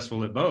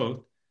successful at both.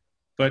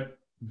 But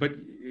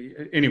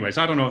anyways,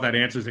 I don't know if that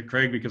answers it,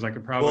 Craig, because I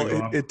could probably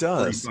go off it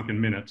does 30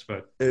 fucking minutes,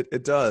 but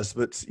it does.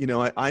 But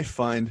I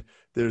find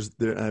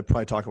and I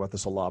probably talk about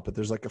this a lot, but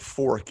there's like a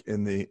fork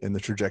in the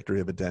trajectory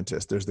of a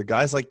dentist. There's the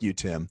guys like you,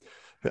 Tim.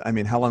 I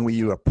mean, how long were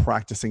you a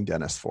practicing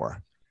dentist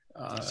for?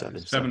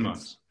 7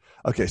 months.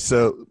 Okay.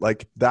 So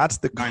like, that's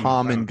the 9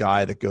 common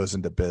guy that goes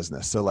into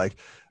business. So like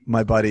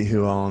my buddy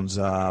who owns,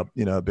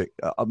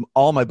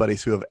 all my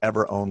buddies who have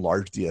ever owned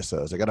large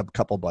DSOs, I got a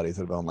couple buddies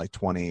that have owned like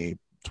 20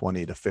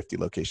 to 50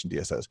 location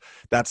DSOs.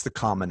 That's the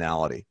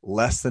commonality,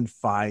 less than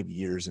 5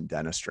 years in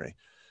dentistry.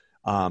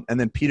 And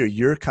then Peter,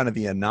 you're kind of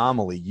the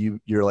anomaly.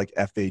 You're like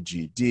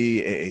FAGD,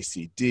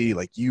 AACD,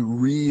 like you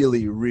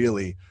really,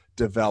 really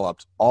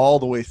developed all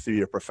the way through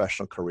your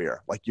professional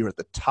career. Like you're at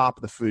the top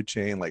of the food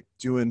chain, like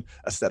doing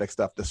aesthetic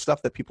stuff, the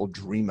stuff that people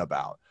dream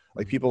about.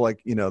 Like people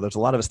like, there's a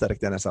lot of aesthetic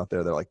dentists out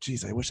there. They're like,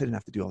 geez, I wish I didn't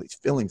have to do all these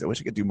fillings. I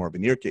wish I could do more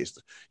veneer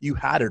cases. You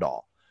had it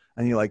all.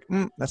 And you're like,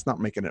 that's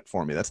not making it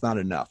for me. That's not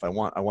enough. I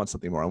want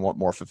something more. I want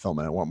more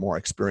fulfillment. I want more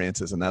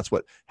experiences. And that's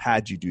what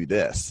had you do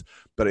this.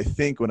 But I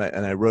think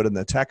I wrote in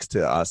the text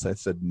to us, I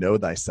said, know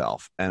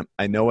thyself. And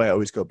I know I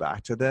always go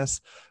back to this,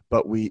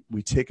 but we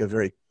take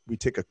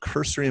a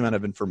cursory amount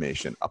of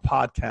information, a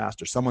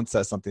podcast or someone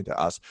says something to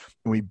us,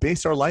 and we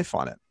base our life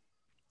on it.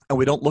 And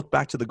we don't look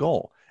back to the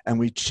goal. And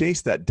we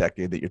chase that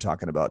decade that you're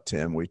talking about,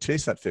 Tim. We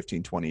chase that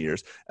 15, 20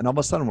 years. And all of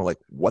a sudden we're like,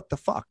 what the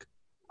fuck?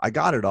 I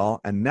got it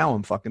all, and now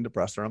I'm fucking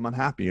depressed, or I'm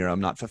unhappy, or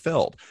I'm not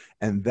fulfilled.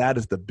 And that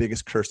is the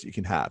biggest curse that you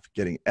can have,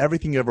 getting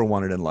everything you ever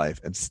wanted in life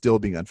and still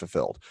being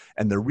unfulfilled.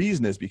 And the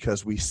reason is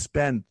because we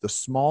spend the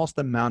smallest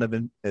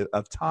amount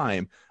of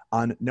time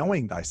on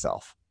knowing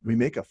thyself. We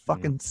make a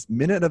fucking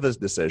minute of a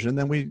decision,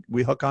 then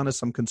we hook on to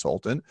some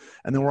consultant,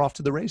 and then we're off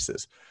to the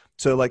races.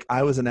 So like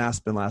I was in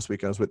Aspen last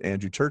week. I was with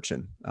Andrew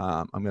Turchin.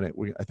 I think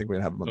we're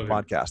gonna have him on the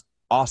podcast.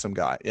 Awesome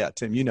guy. Yeah,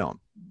 Tim, you know him.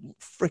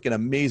 Freaking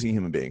amazing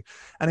human being.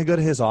 And I go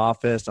to his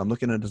office. I'm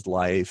looking at his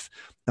life.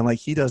 And like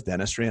he does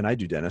dentistry and I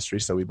do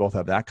dentistry. So we both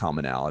have that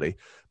commonality.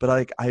 But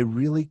like I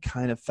really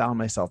kind of found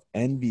myself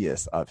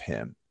envious of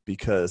him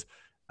because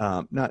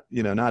not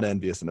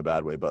envious in a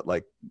bad way, but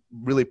like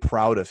really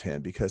proud of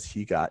him because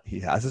he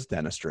has his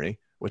dentistry,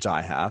 which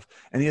I have,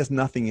 and he has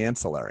nothing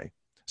ancillary.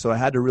 So I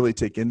had to really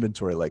take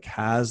inventory, like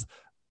has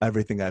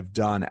everything I've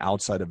done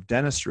outside of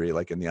dentistry,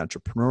 like in the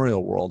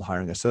entrepreneurial world,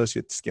 hiring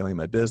associates, scaling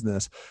my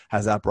business,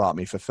 has that brought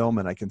me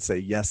fulfillment? I can say,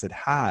 yes, it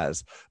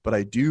has. But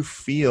I do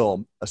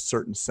feel a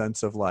certain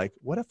sense of like,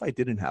 what if I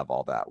didn't have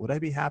all that? Would I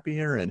be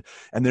happier? And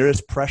there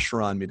is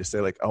pressure on me to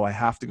say like, oh, I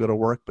have to go to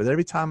work. But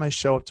every time I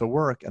show up to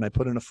work and I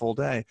put in a full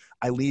day,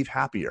 I leave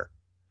happier.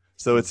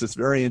 So it's this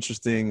very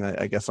interesting,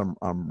 I guess I'm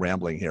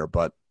rambling here,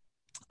 but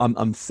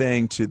I'm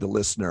saying to the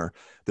listener,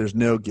 there's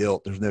no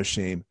guilt, there's no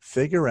shame.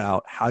 Figure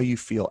out how you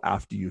feel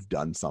after you've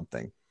done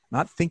something.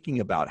 Not thinking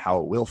about how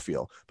it will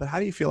feel, but how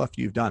do you feel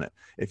after you've done it?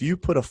 If you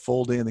put a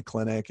full day in the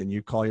clinic and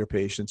you call your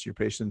patients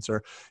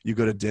are, you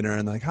go to dinner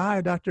and like,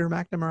 hi, Dr.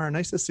 McNamara,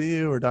 nice to see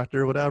you, or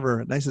Dr.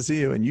 whatever, nice to see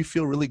you, and you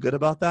feel really good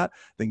about that,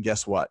 then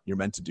guess what? You're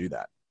meant to do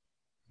that.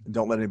 And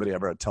don't let anybody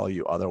ever tell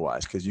you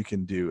otherwise, because you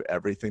can do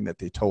everything that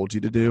they told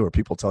you to do or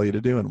people tell you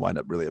to do and wind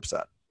up really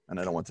upset. And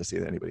I don't want to see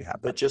anybody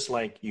happen. But just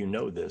like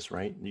this,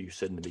 right? You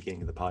said in the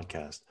beginning of the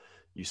podcast,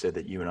 you said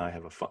that you and I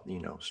have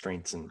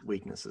strengths and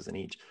weaknesses in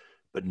each.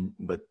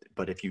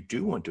 But if you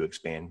do want to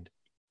expand,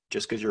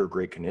 just because you're a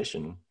great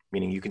clinician,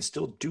 meaning you can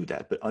still do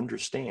that, but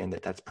understand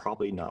that that's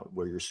probably not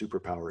where your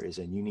superpower is,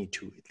 and you need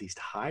to at least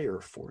hire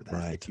for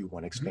that if you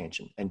want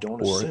expansion. And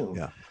don't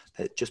assume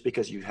that just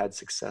because you had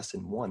success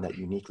in one, that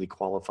uniquely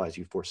qualifies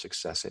you for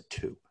success at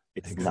two.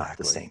 It's not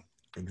the same.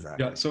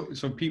 Exactly. Yeah.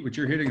 So Pete, what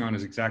you're hitting on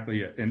is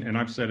exactly it. And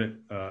I've said it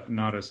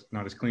not as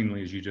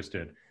cleanly as you just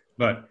did,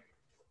 but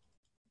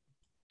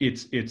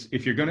it's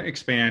if you're going to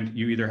expand,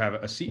 you either have a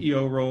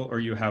CEO role or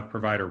you have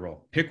provider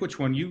role. Pick which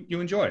one you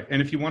enjoy.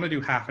 And if you want to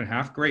do half and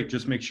half, great.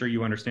 Just make sure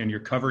you understand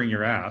you're covering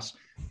your ass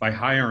by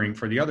hiring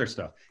for the other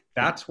stuff.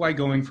 That's why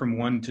going from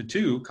 1 to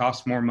 2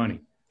 costs more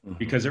money.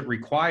 because it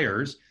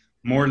requires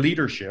more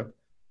leadership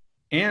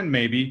and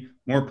maybe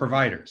more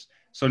providers.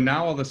 So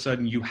now all of a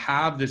sudden you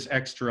have this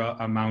extra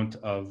amount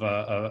of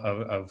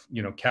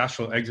cash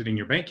flow exiting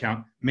your bank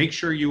account. Make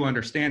sure you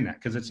understand that,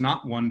 because it's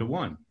not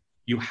one-to-one.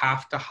 You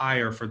have to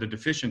hire for the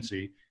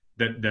deficiency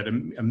that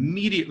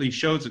immediately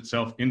shows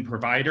itself in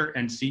provider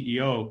and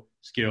CEO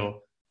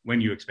skill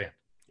when you expand.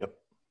 Yep,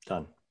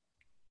 done.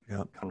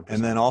 Yeah. 100%.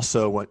 And then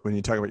also when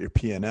you talk about your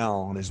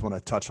P&L, and I just want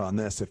to touch on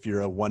this, if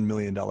you're a $1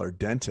 million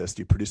dentist,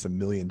 you produce $1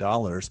 million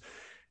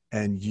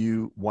and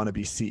you want to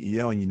be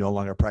CEO and you no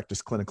longer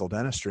practice clinical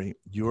dentistry,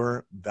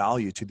 your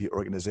value to the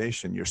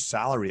organization, your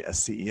salary as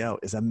CEO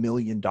is $1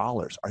 million.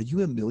 Are you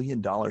 $1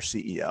 million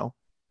CEO?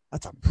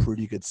 That's a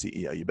pretty good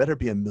CEO. You better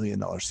be $1 million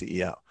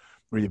CEO,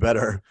 or you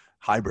better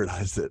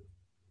hybridize it.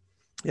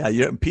 Yeah,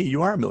 you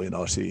are $1 million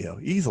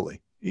CEO easily.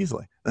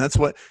 And that's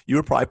what you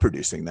were probably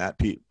producing. That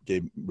Pete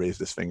raised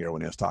his finger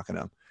when he was talking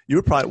to him. You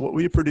were probably, what were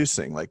you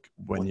producing? Like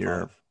when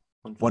you're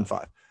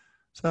 1.5.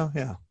 So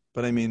yeah,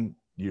 but I mean,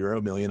 you're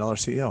 $1 million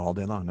CEO all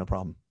day long. No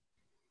problem.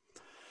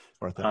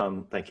 Worth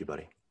it. Thank you,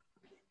 buddy.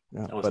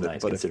 Yeah, that was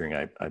nice,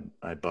 considering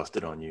I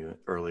busted on you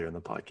earlier in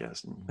the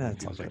podcast. And yeah,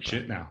 it's like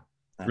shit now.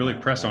 Really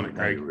press on it,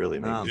 Greg. Really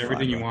do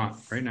everything you want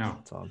right now.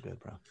 It's all good,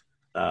 bro.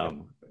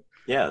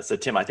 Yeah. So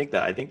Tim, I think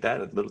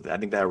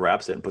that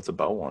wraps it and puts a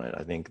bow on it.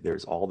 I think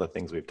there's all the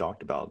things we've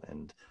talked about,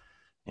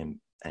 and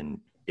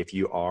if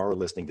you are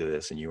listening to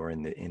this and you are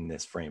in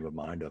this frame of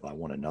mind of I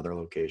want another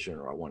location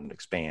or I want to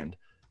expand,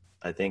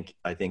 I think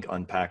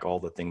unpack all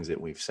the things that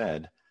we've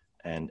said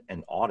and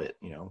audit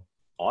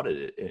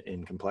it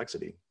in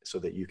complexity so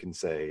that you can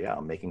say, yeah,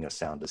 I'm making a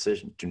sound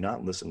decision. Do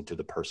not listen to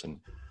the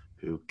person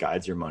who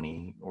guides your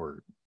money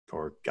or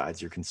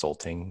guides your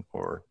consulting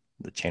or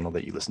the channel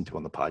that you listen to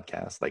on the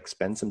podcast. Like,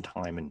 spend some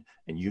time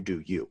and you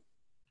do you.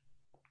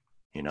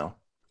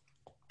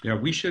 Yeah,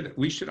 we should,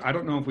 I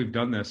don't know if we've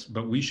done this,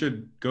 but we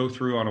should go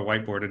through on a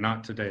whiteboard, and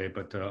not today,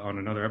 but on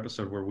another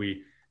episode where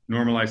we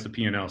normalize the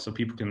P&L so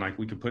people can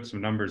we could put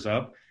some numbers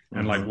up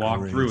and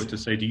walk through it to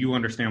say, do you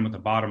understand what the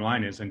bottom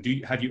line is? And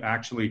have you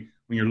actually,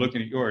 when you're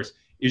looking at yours,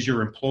 is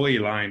your employee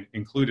line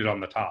included on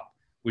the top,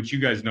 which you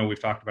guys know we've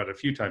talked about it a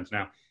few times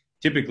now,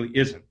 typically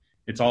isn't.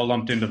 It's all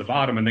lumped into the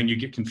bottom, and then you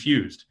get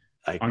confused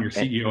on your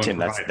CEO. And Tim,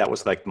 that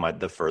was like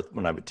the first,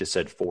 when I just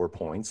said 4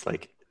 points,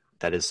 like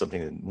that is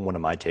something that one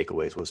of my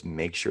takeaways was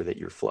make sure that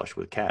you're flush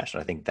with cash.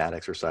 And I think that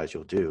exercise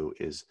you'll do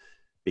is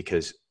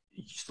because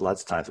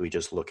lots of times we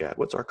just look at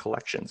what's our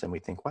collections and we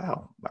think,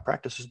 wow, my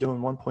practice is doing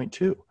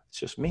 1.2. It's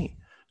just me.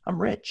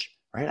 I'm rich,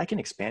 right? I can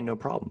expand no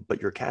problem,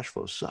 but your cash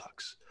flow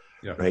sucks.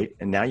 Yeah. Right.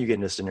 And now you get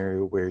in a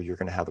scenario where you're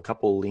going to have a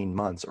couple of lean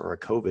months or a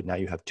COVID. Now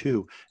you have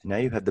 2. And now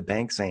you have the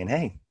bank saying,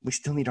 hey, we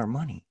still need our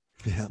money.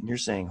 Yeah. And you're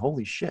saying,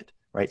 holy shit.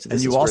 Right. So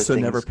and you also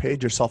never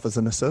paid yourself as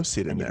an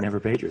associate in there. You never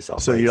paid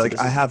yourself. So you're like,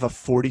 I have a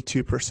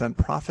 42%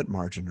 profit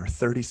margin or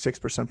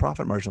 36%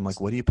 profit margin. Like,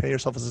 what do you pay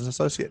yourself as an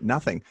associate?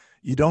 Nothing.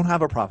 You don't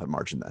have a profit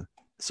margin then.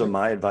 So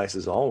my advice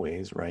is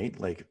always, right,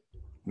 like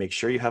make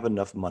sure you have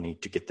enough money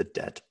to get the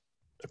debt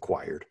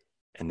acquired.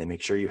 And then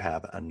make sure you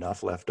have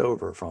enough left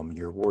over from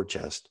your war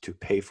chest to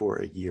pay for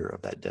a year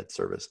of that debt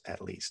service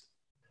at least.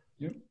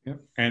 Yep.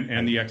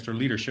 And the extra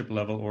leadership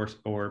level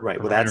or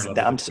right. Well,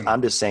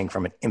 I'm just saying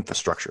from an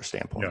infrastructure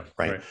standpoint,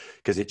 right?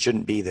 Because it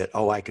shouldn't be that,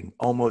 I can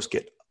almost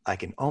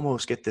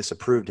get this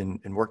approved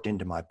and worked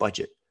into my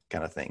budget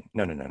kind of thing.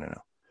 No.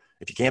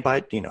 If you can't buy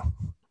it,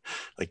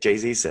 like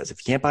Jay-Z says, if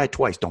you can't buy it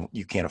twice,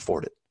 you can't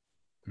afford it.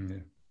 Yeah.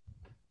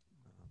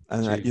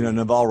 And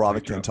Naval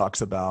Ravikant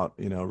talks about,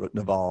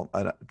 Naval,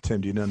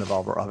 Tim, do you know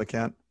Naval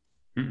Ravikant?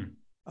 Mm-mm.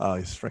 Oh,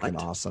 he's freaking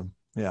awesome.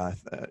 Yeah.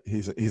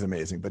 He's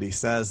amazing, but he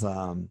says,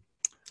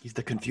 he's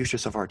the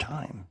Confucius of our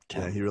time,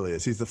 Tim. Yeah, he really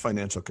is. He's the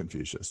financial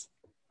Confucius.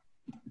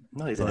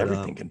 No, he's in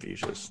everything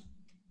Confucius,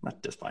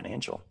 not just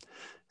financial.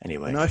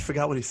 Anyway. No, I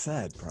forgot what he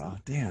said, bro.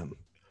 Damn.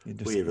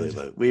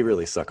 We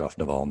really suck off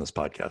Naval on this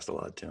podcast a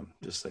lot, Tim,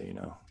 just so you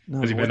know.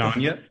 Has he been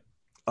on yet?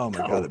 Oh my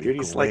God,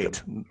 he's like a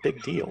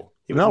big deal.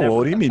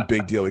 What do you mean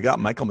big deal? We got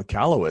Michael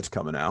Michalowicz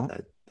coming out.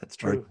 That's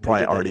true.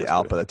 Probably already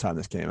out by the time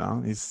this came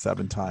out. He's a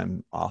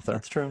 7-time author.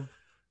 That's true.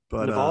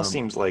 But Naval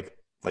seems like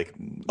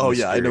oh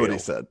yeah, I know what he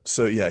said.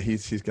 So yeah,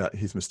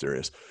 he's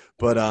mysterious.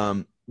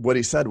 But what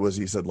he said was,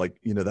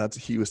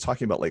 he was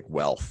talking about like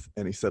wealth,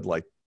 and he said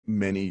like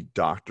many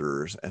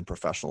doctors and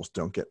professionals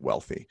don't get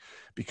wealthy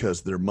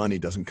because their money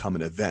doesn't come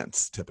in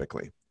events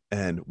typically.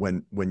 And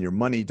when your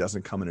money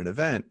doesn't come in an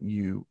event,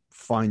 you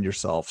find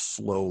yourself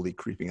slowly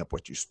creeping up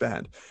what you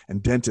spend.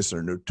 And dentists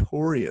are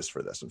notorious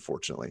for this,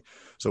 unfortunately.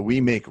 So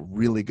we make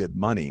really good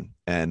money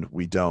and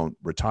we don't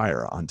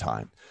retire on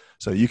time.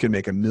 So you can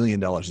make $1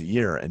 million a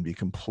year and be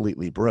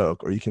completely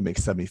broke, or you can make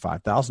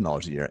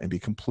 $75,000 a year and be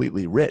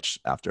completely rich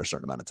after a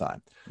certain amount of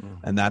time. Mm-hmm.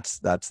 And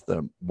that's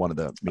one of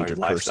the major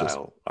curses.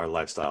 Our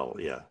lifestyle,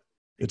 yeah.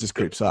 It just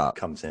creeps up.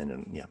 Comes in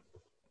and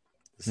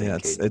Yeah,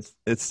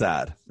 it's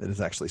sad. It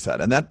is actually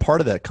sad. And that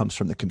part of that comes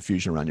from the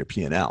confusion around your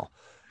P&L,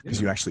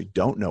 because you actually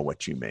don't know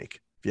what you make.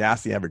 If you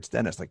ask the average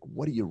dentist, like,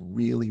 what do you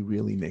really,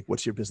 really make?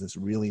 What's your business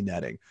really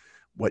netting?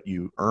 what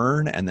you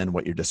earn and then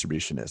what your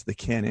distribution is. They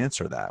can't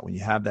answer that. When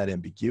you have that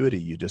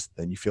ambiguity,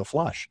 then you feel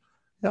flush.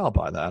 Yeah, I'll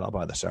buy that. I'll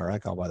buy the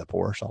Sarek. I'll buy the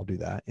Porsche. I'll do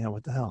that.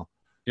 What the hell?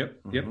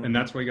 Yep. And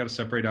that's why you got to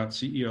separate out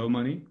CEO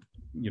money,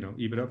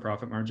 EBITDA,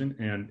 profit margin,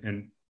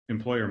 and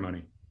employer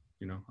money,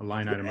 a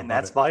line item. And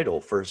that's vital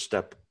for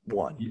step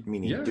one,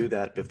 meaning do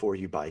that before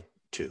you buy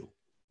two.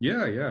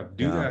 Yeah.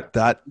 Do that.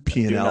 That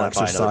P&L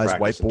exercise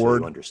whiteboard,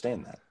 you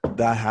understand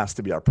that has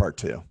to be our part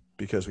two,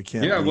 because we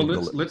can't. Yeah. Well,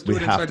 let's do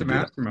it inside the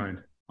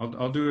mastermind.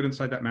 I'll do it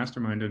inside that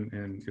mastermind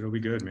and it'll be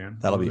good, man.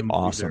 That'll be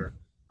awesome.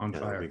 On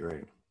fire. That'll be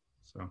great.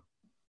 So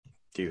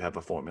do you have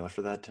a formula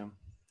for that, Tim?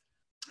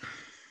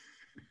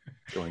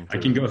 I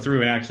can go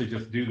through and actually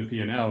just do the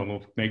P&L, and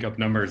we'll make up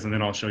numbers, and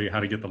then I'll show you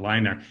how to get the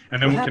line there.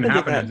 And then what can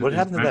happen? What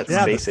happened to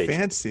that space age?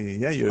 Fancy,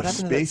 you have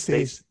space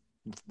age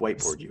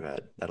whiteboard you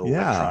had, that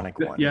electronic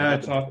one. Yeah,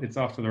 it's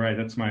off to the right.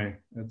 That's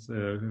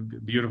a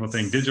beautiful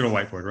thing. Digital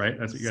whiteboard, right?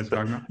 That's what you guys are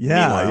talking about?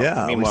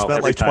 Yeah. We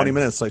spent like 20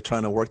 minutes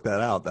trying to work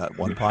that out, that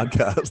one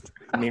podcast.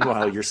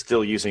 Meanwhile, you're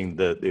still using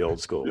the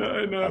old school. Yeah,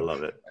 I know. I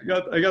love it.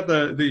 I got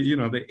the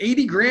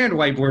 $80,000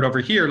 whiteboard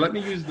over here. Let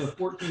me use the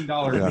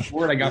 $14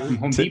 board I got from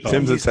Home Depot.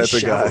 Tim's the type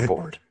of guy.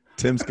 Board.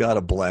 Tim's got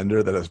a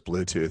blender that has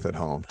Bluetooth at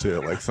home too,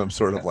 like some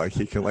sort of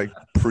he can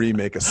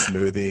pre-make a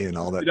smoothie and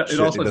all that. It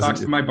also talks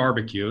to my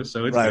barbecue,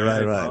 so it's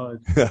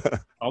right.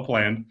 All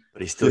planned.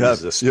 But he still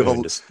uses a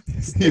spoon.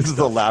 He uses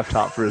a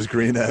laptop for his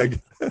green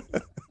egg.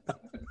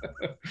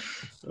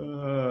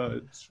 All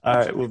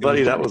right, well,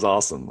 buddy, that was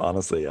awesome.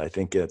 Honestly, I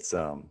think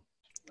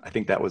I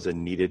think that was a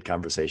needed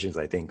conversation.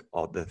 I think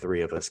all the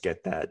three of us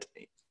get that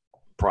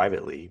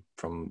privately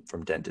from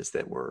dentists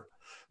that were,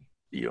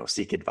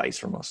 seek advice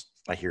from us.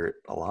 I hear it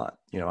a lot.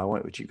 I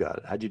went what you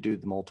got. How'd you do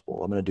the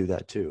multiple? I'm going to do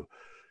that too.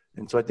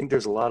 And so I think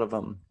there's a lot of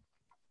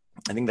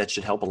I think that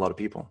should help a lot of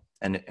people.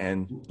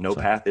 And no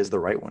path is the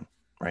right one,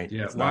 right?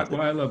 Yeah. Why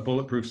I love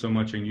Bulletproof so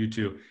much in you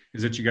two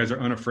is that you guys are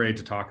unafraid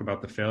to talk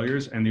about the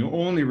failures. And the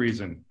only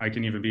reason I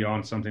can even be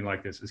on something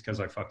like this is because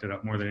I fucked it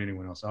up more than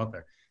anyone else out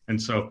there.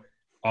 And so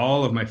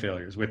all of my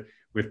failures with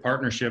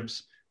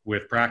partnerships,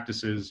 with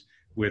practices,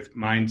 with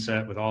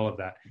mindset, with all of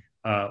that,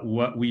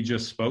 what we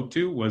just spoke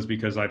to was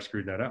because I've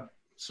screwed that up.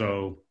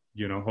 So,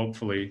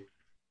 hopefully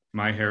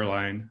my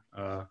hairline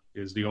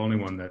is the only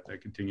one that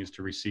continues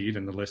to recede,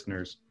 and the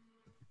listeners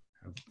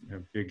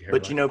have big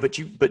hairline.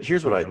 But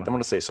here's what I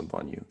want to say something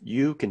on you.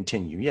 You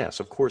continue. Yes,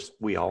 of course,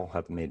 we all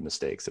have made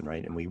mistakes,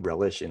 and we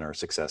relish in our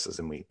successes,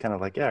 and we kind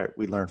of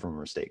we learn from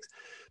our mistakes.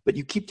 But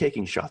you keep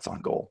taking shots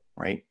on goal,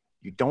 right?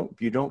 You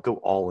don't go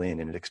all in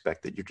and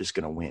expect that you're just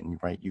going to win,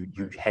 right? You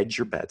hedge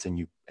your bets and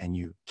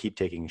you keep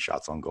taking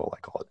shots on goal, I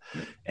call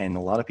it. And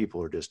a lot of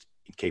people are just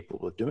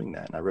incapable of doing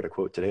that. And I read a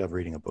quote today. I'm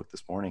reading a book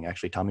this morning,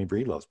 actually Tommy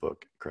Breedlove's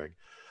book, Craig.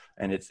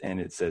 And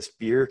it says,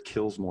 fear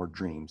kills more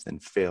dreams than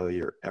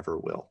failure ever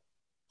will.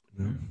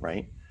 Mm-hmm.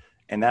 Right.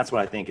 And that's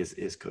what I think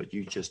is good.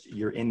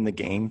 You're in the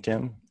game,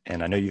 Tim.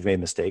 And I know you've made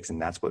mistakes,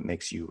 and that's what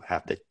makes you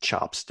have the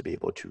chops to be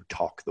able to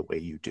talk the way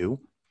you do.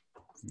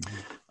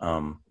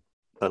 Mm-hmm.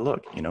 But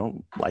look,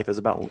 life is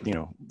about,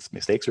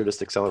 mistakes are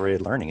just accelerated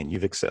learning, and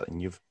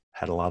you've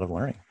had a lot of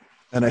learning.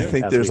 And I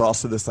think there's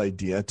also this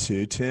idea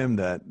too, Tim,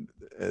 that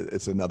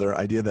it's another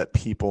idea that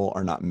people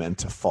are not meant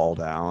to fall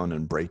down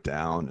and break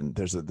down. And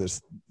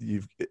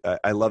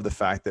I love the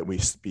fact that we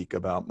speak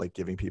about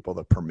giving people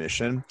the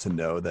permission to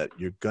know that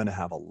you're going to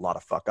have a lot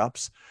of fuck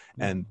ups.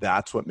 And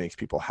that's what makes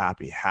people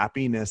happy.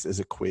 Happiness is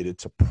equated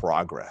to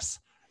progress,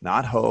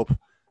 not hope,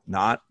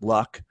 not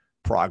luck,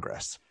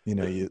 progress.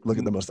 You look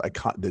at the most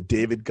the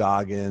David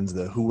Goggins,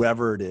 the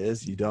whoever it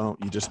is,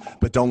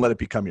 but don't let it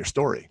become your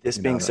story. This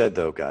being said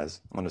though,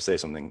 guys, I want to say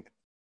something,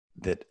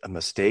 that a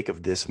mistake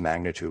of this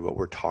magnitude, what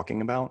we're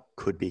talking about,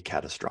 could be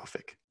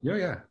catastrophic.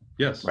 Yeah.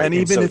 Yes. Right? And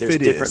even if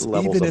it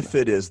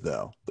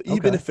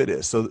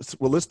is, so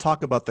let's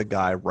talk about the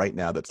guy right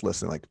now that's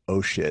listening,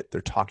 oh shit,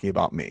 they're talking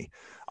about me.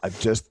 I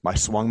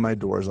swung my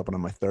doors open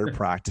on my third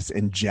practice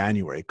in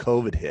January.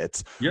 COVID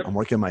hits. Yep. I'm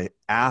working my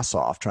ass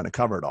off trying to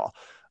cover it all.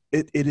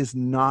 It is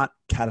not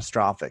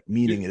catastrophic,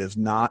 meaning it is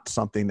not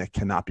something that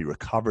cannot be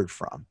recovered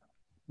from.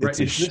 Right.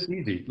 It's this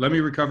easy. Let me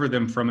recover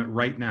them from it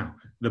right now.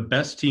 The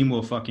best team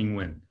will fucking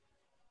win.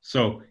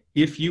 So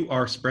if you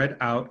are spread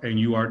out and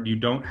you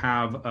don't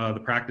have the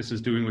practices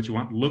doing what you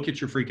want, look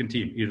at your freaking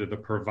team. Either the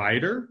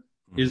provider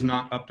is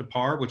not up to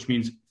par, which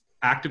means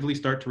actively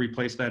start to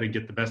replace that and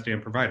get the best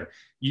damn provider.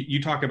 You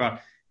talk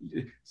about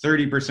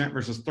 30%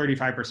 versus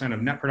 35%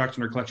 of net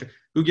production or collection.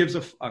 Who gives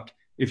a fuck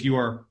if you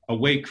are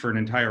awake for an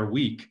entire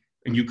week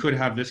and you could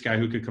have this guy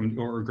who could come,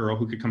 or a girl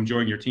who could come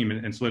join your team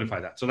and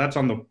solidify that. So that's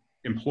on the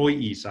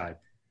employee side.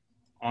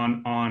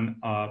 On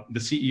the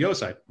CEO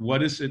side,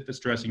 what is it that's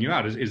stressing you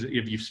out? Is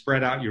if you've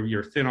spread out,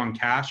 you're thin on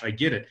cash, I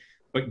get it.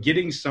 But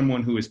getting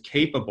someone who is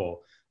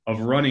capable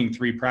of running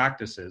 3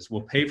 practices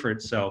will pay for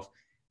itself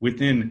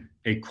within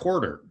a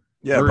quarter.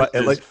 Yeah,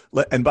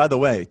 and by the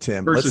way,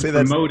 Tim, let's say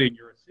promoting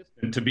your assistant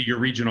to be your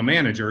regional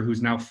manager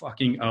who's now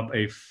fucking up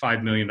a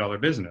 $5 million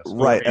business.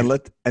 Right.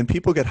 And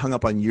people get hung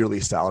up on yearly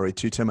salary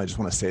too, Tim. I just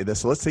want to say this.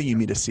 So let's say you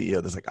meet a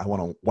CEO that's like, I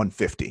want a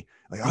 150.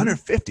 Like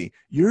 150.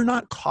 You're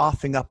not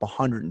coughing up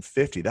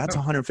 150. That's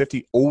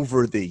 150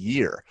 over the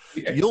year.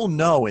 You'll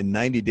know in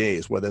 90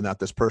 days whether or not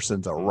this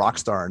person's a rock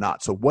star or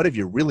not. So what have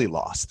you really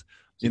lost?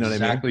 You know what I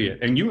mean? Exactly it.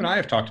 And you and I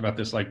have talked about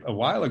this like a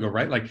while ago,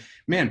 right? Like,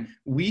 man,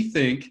 we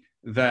think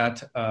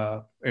that,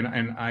 and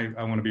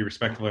I want to be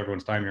respectful of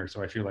everyone's time here,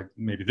 so I feel like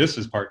maybe this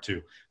is part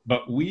two.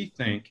 But we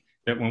think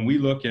that when we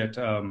look at,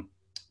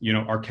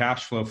 our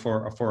cash flow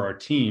for our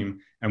team,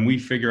 and we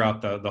figure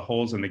out the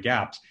holes and the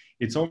gaps,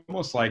 it's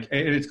almost like,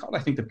 and it's called, I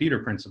think, the Peter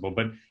principle.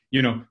 But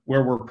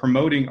where we're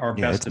promoting our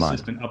best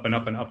assistant up and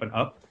up and up and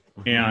up,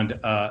 and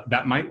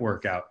that might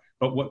work out.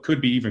 But what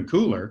could be even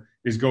cooler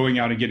is going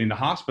out and getting the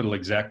hospital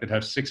exec that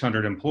has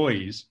 600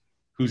 employees,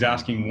 who's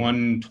asking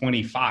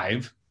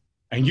 125.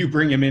 And you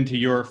bring him into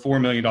your $4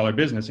 million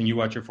business, and you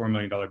watch your $4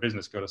 million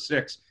business go to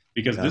 6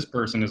 because this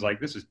person is like,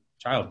 this is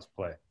child's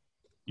play,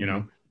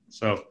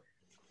 So.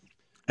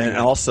 And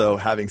also,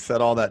 having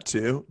said all that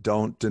too,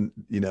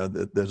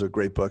 there's a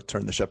great book,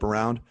 Turn the Ship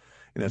Around.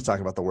 It's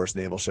talking about the worst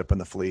naval ship in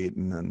the fleet,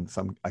 and then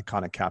some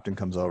iconic captain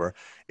comes over.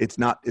 It's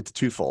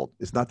twofold.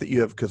 It's not that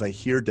you have, because I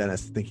hear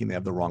dentists thinking they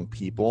have the wrong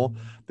people.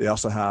 They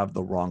also have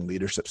the wrong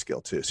leadership skill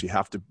too. So you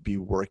have to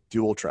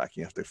dual track.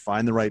 You have to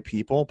find the right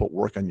people, but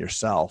work on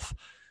yourself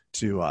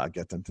to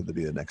get them to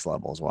be the next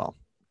level as well.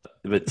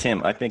 But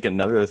Tim, I think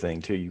another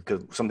thing too,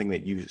 because something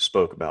that you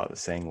spoke about is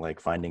saying like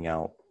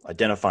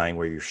identifying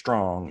where you're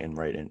strong and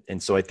right.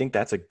 And so I think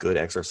that's a good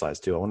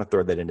exercise too. I want to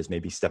throw that in as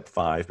maybe step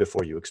 5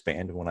 before you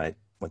expand. When I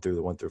went through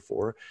the 1 through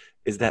 4,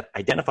 is that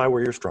identify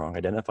where you're strong,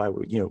 identify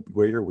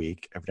where you're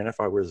weak,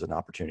 identify where there's an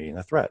opportunity and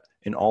a threat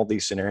in all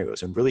these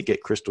scenarios, and really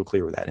get crystal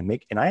clear with that.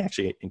 And I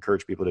actually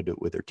encourage people to do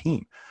it with their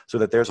team so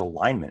that there's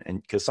alignment.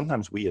 And because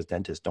sometimes we as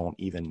dentists don't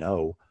even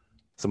know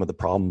some of the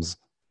problems,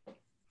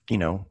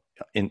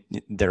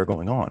 that are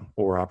going on,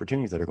 or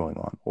opportunities that are going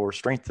on, or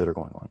strengths that are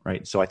going on,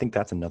 right? So I think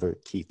that's another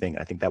key thing.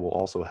 I think that will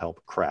also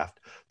help craft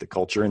the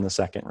culture in the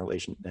second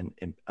relation,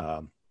 and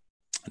I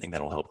think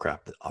that'll help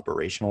craft the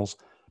operationals,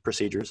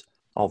 procedures,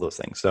 all those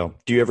things. So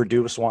do you ever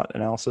do a SWOT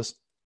analysis?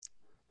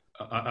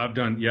 I've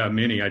done,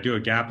 many. I do a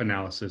gap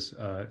analysis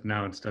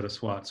now instead of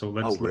SWOT. So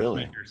let's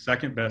make your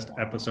second best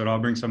episode. I'll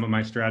bring some of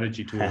my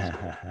strategy tools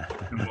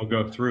and we'll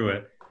go through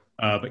it.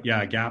 But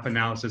gap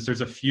analysis,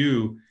 there's a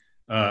few,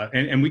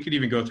 and we could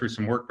even go through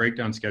some work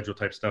breakdown schedule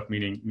type stuff,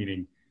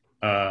 meaning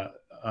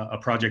a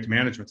project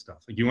management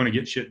stuff. Like, you want to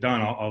get shit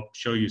done, I'll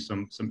show you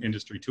some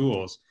industry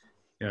tools.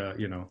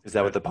 Is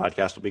that what the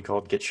podcast will be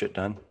called? Get shit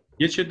done?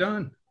 Get shit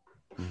done.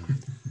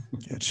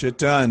 Get shit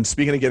done.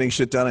 Speaking of getting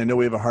shit done, I know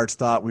we have a hard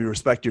stop. We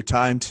respect your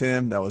time,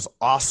 Tim. That was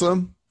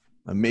awesome.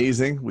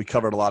 Amazing. We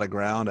covered a lot of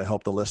ground. I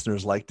hope the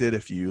listeners liked it.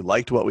 If you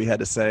liked what we had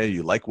to say,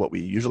 you like what we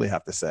usually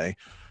have to say,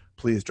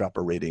 please drop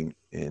a rating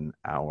in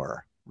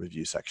our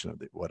review section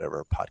of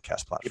whatever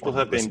podcast platform. People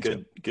have been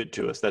good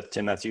to us.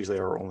 Tim, that's usually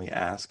our only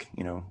ask.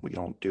 We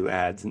don't do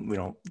ads, and we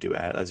don't do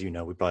ads, as we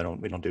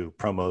don't do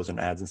promos and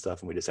ads and stuff,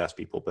 and we just ask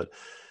people. But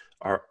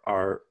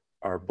our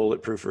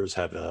bulletproofers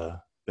have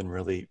been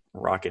really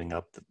rocketing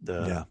up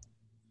the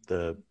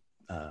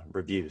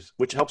reviews,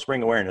 which helps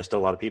bring awareness to a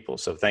lot of people.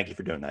 So thank you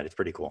for doing that. It's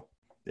pretty cool.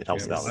 It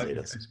helps validate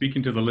us.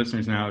 Speaking to the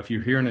listeners now, if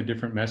you're hearing a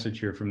different message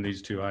here from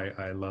these two,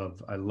 I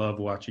love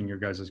watching your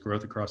guys'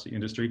 growth across the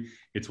industry.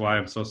 It's why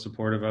I'm so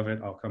supportive of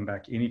it. I'll come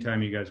back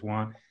anytime you guys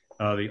want.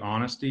 The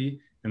honesty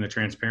and the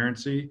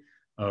transparency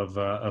of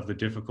the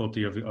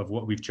difficulty of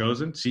what we've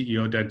chosen,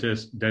 CEO,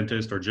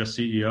 dentist, or just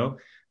CEO.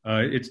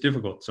 It's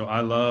difficult. So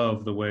I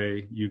love the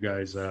way you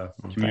guys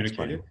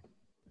communicate it.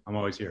 I'm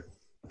always here.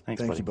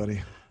 Thank you,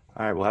 buddy.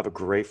 All right. Well, have a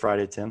great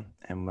Friday, Tim,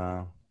 and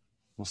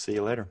we'll see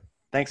you later.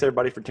 Thanks,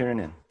 everybody, for tuning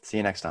in. See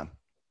you next time.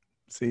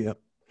 See ya.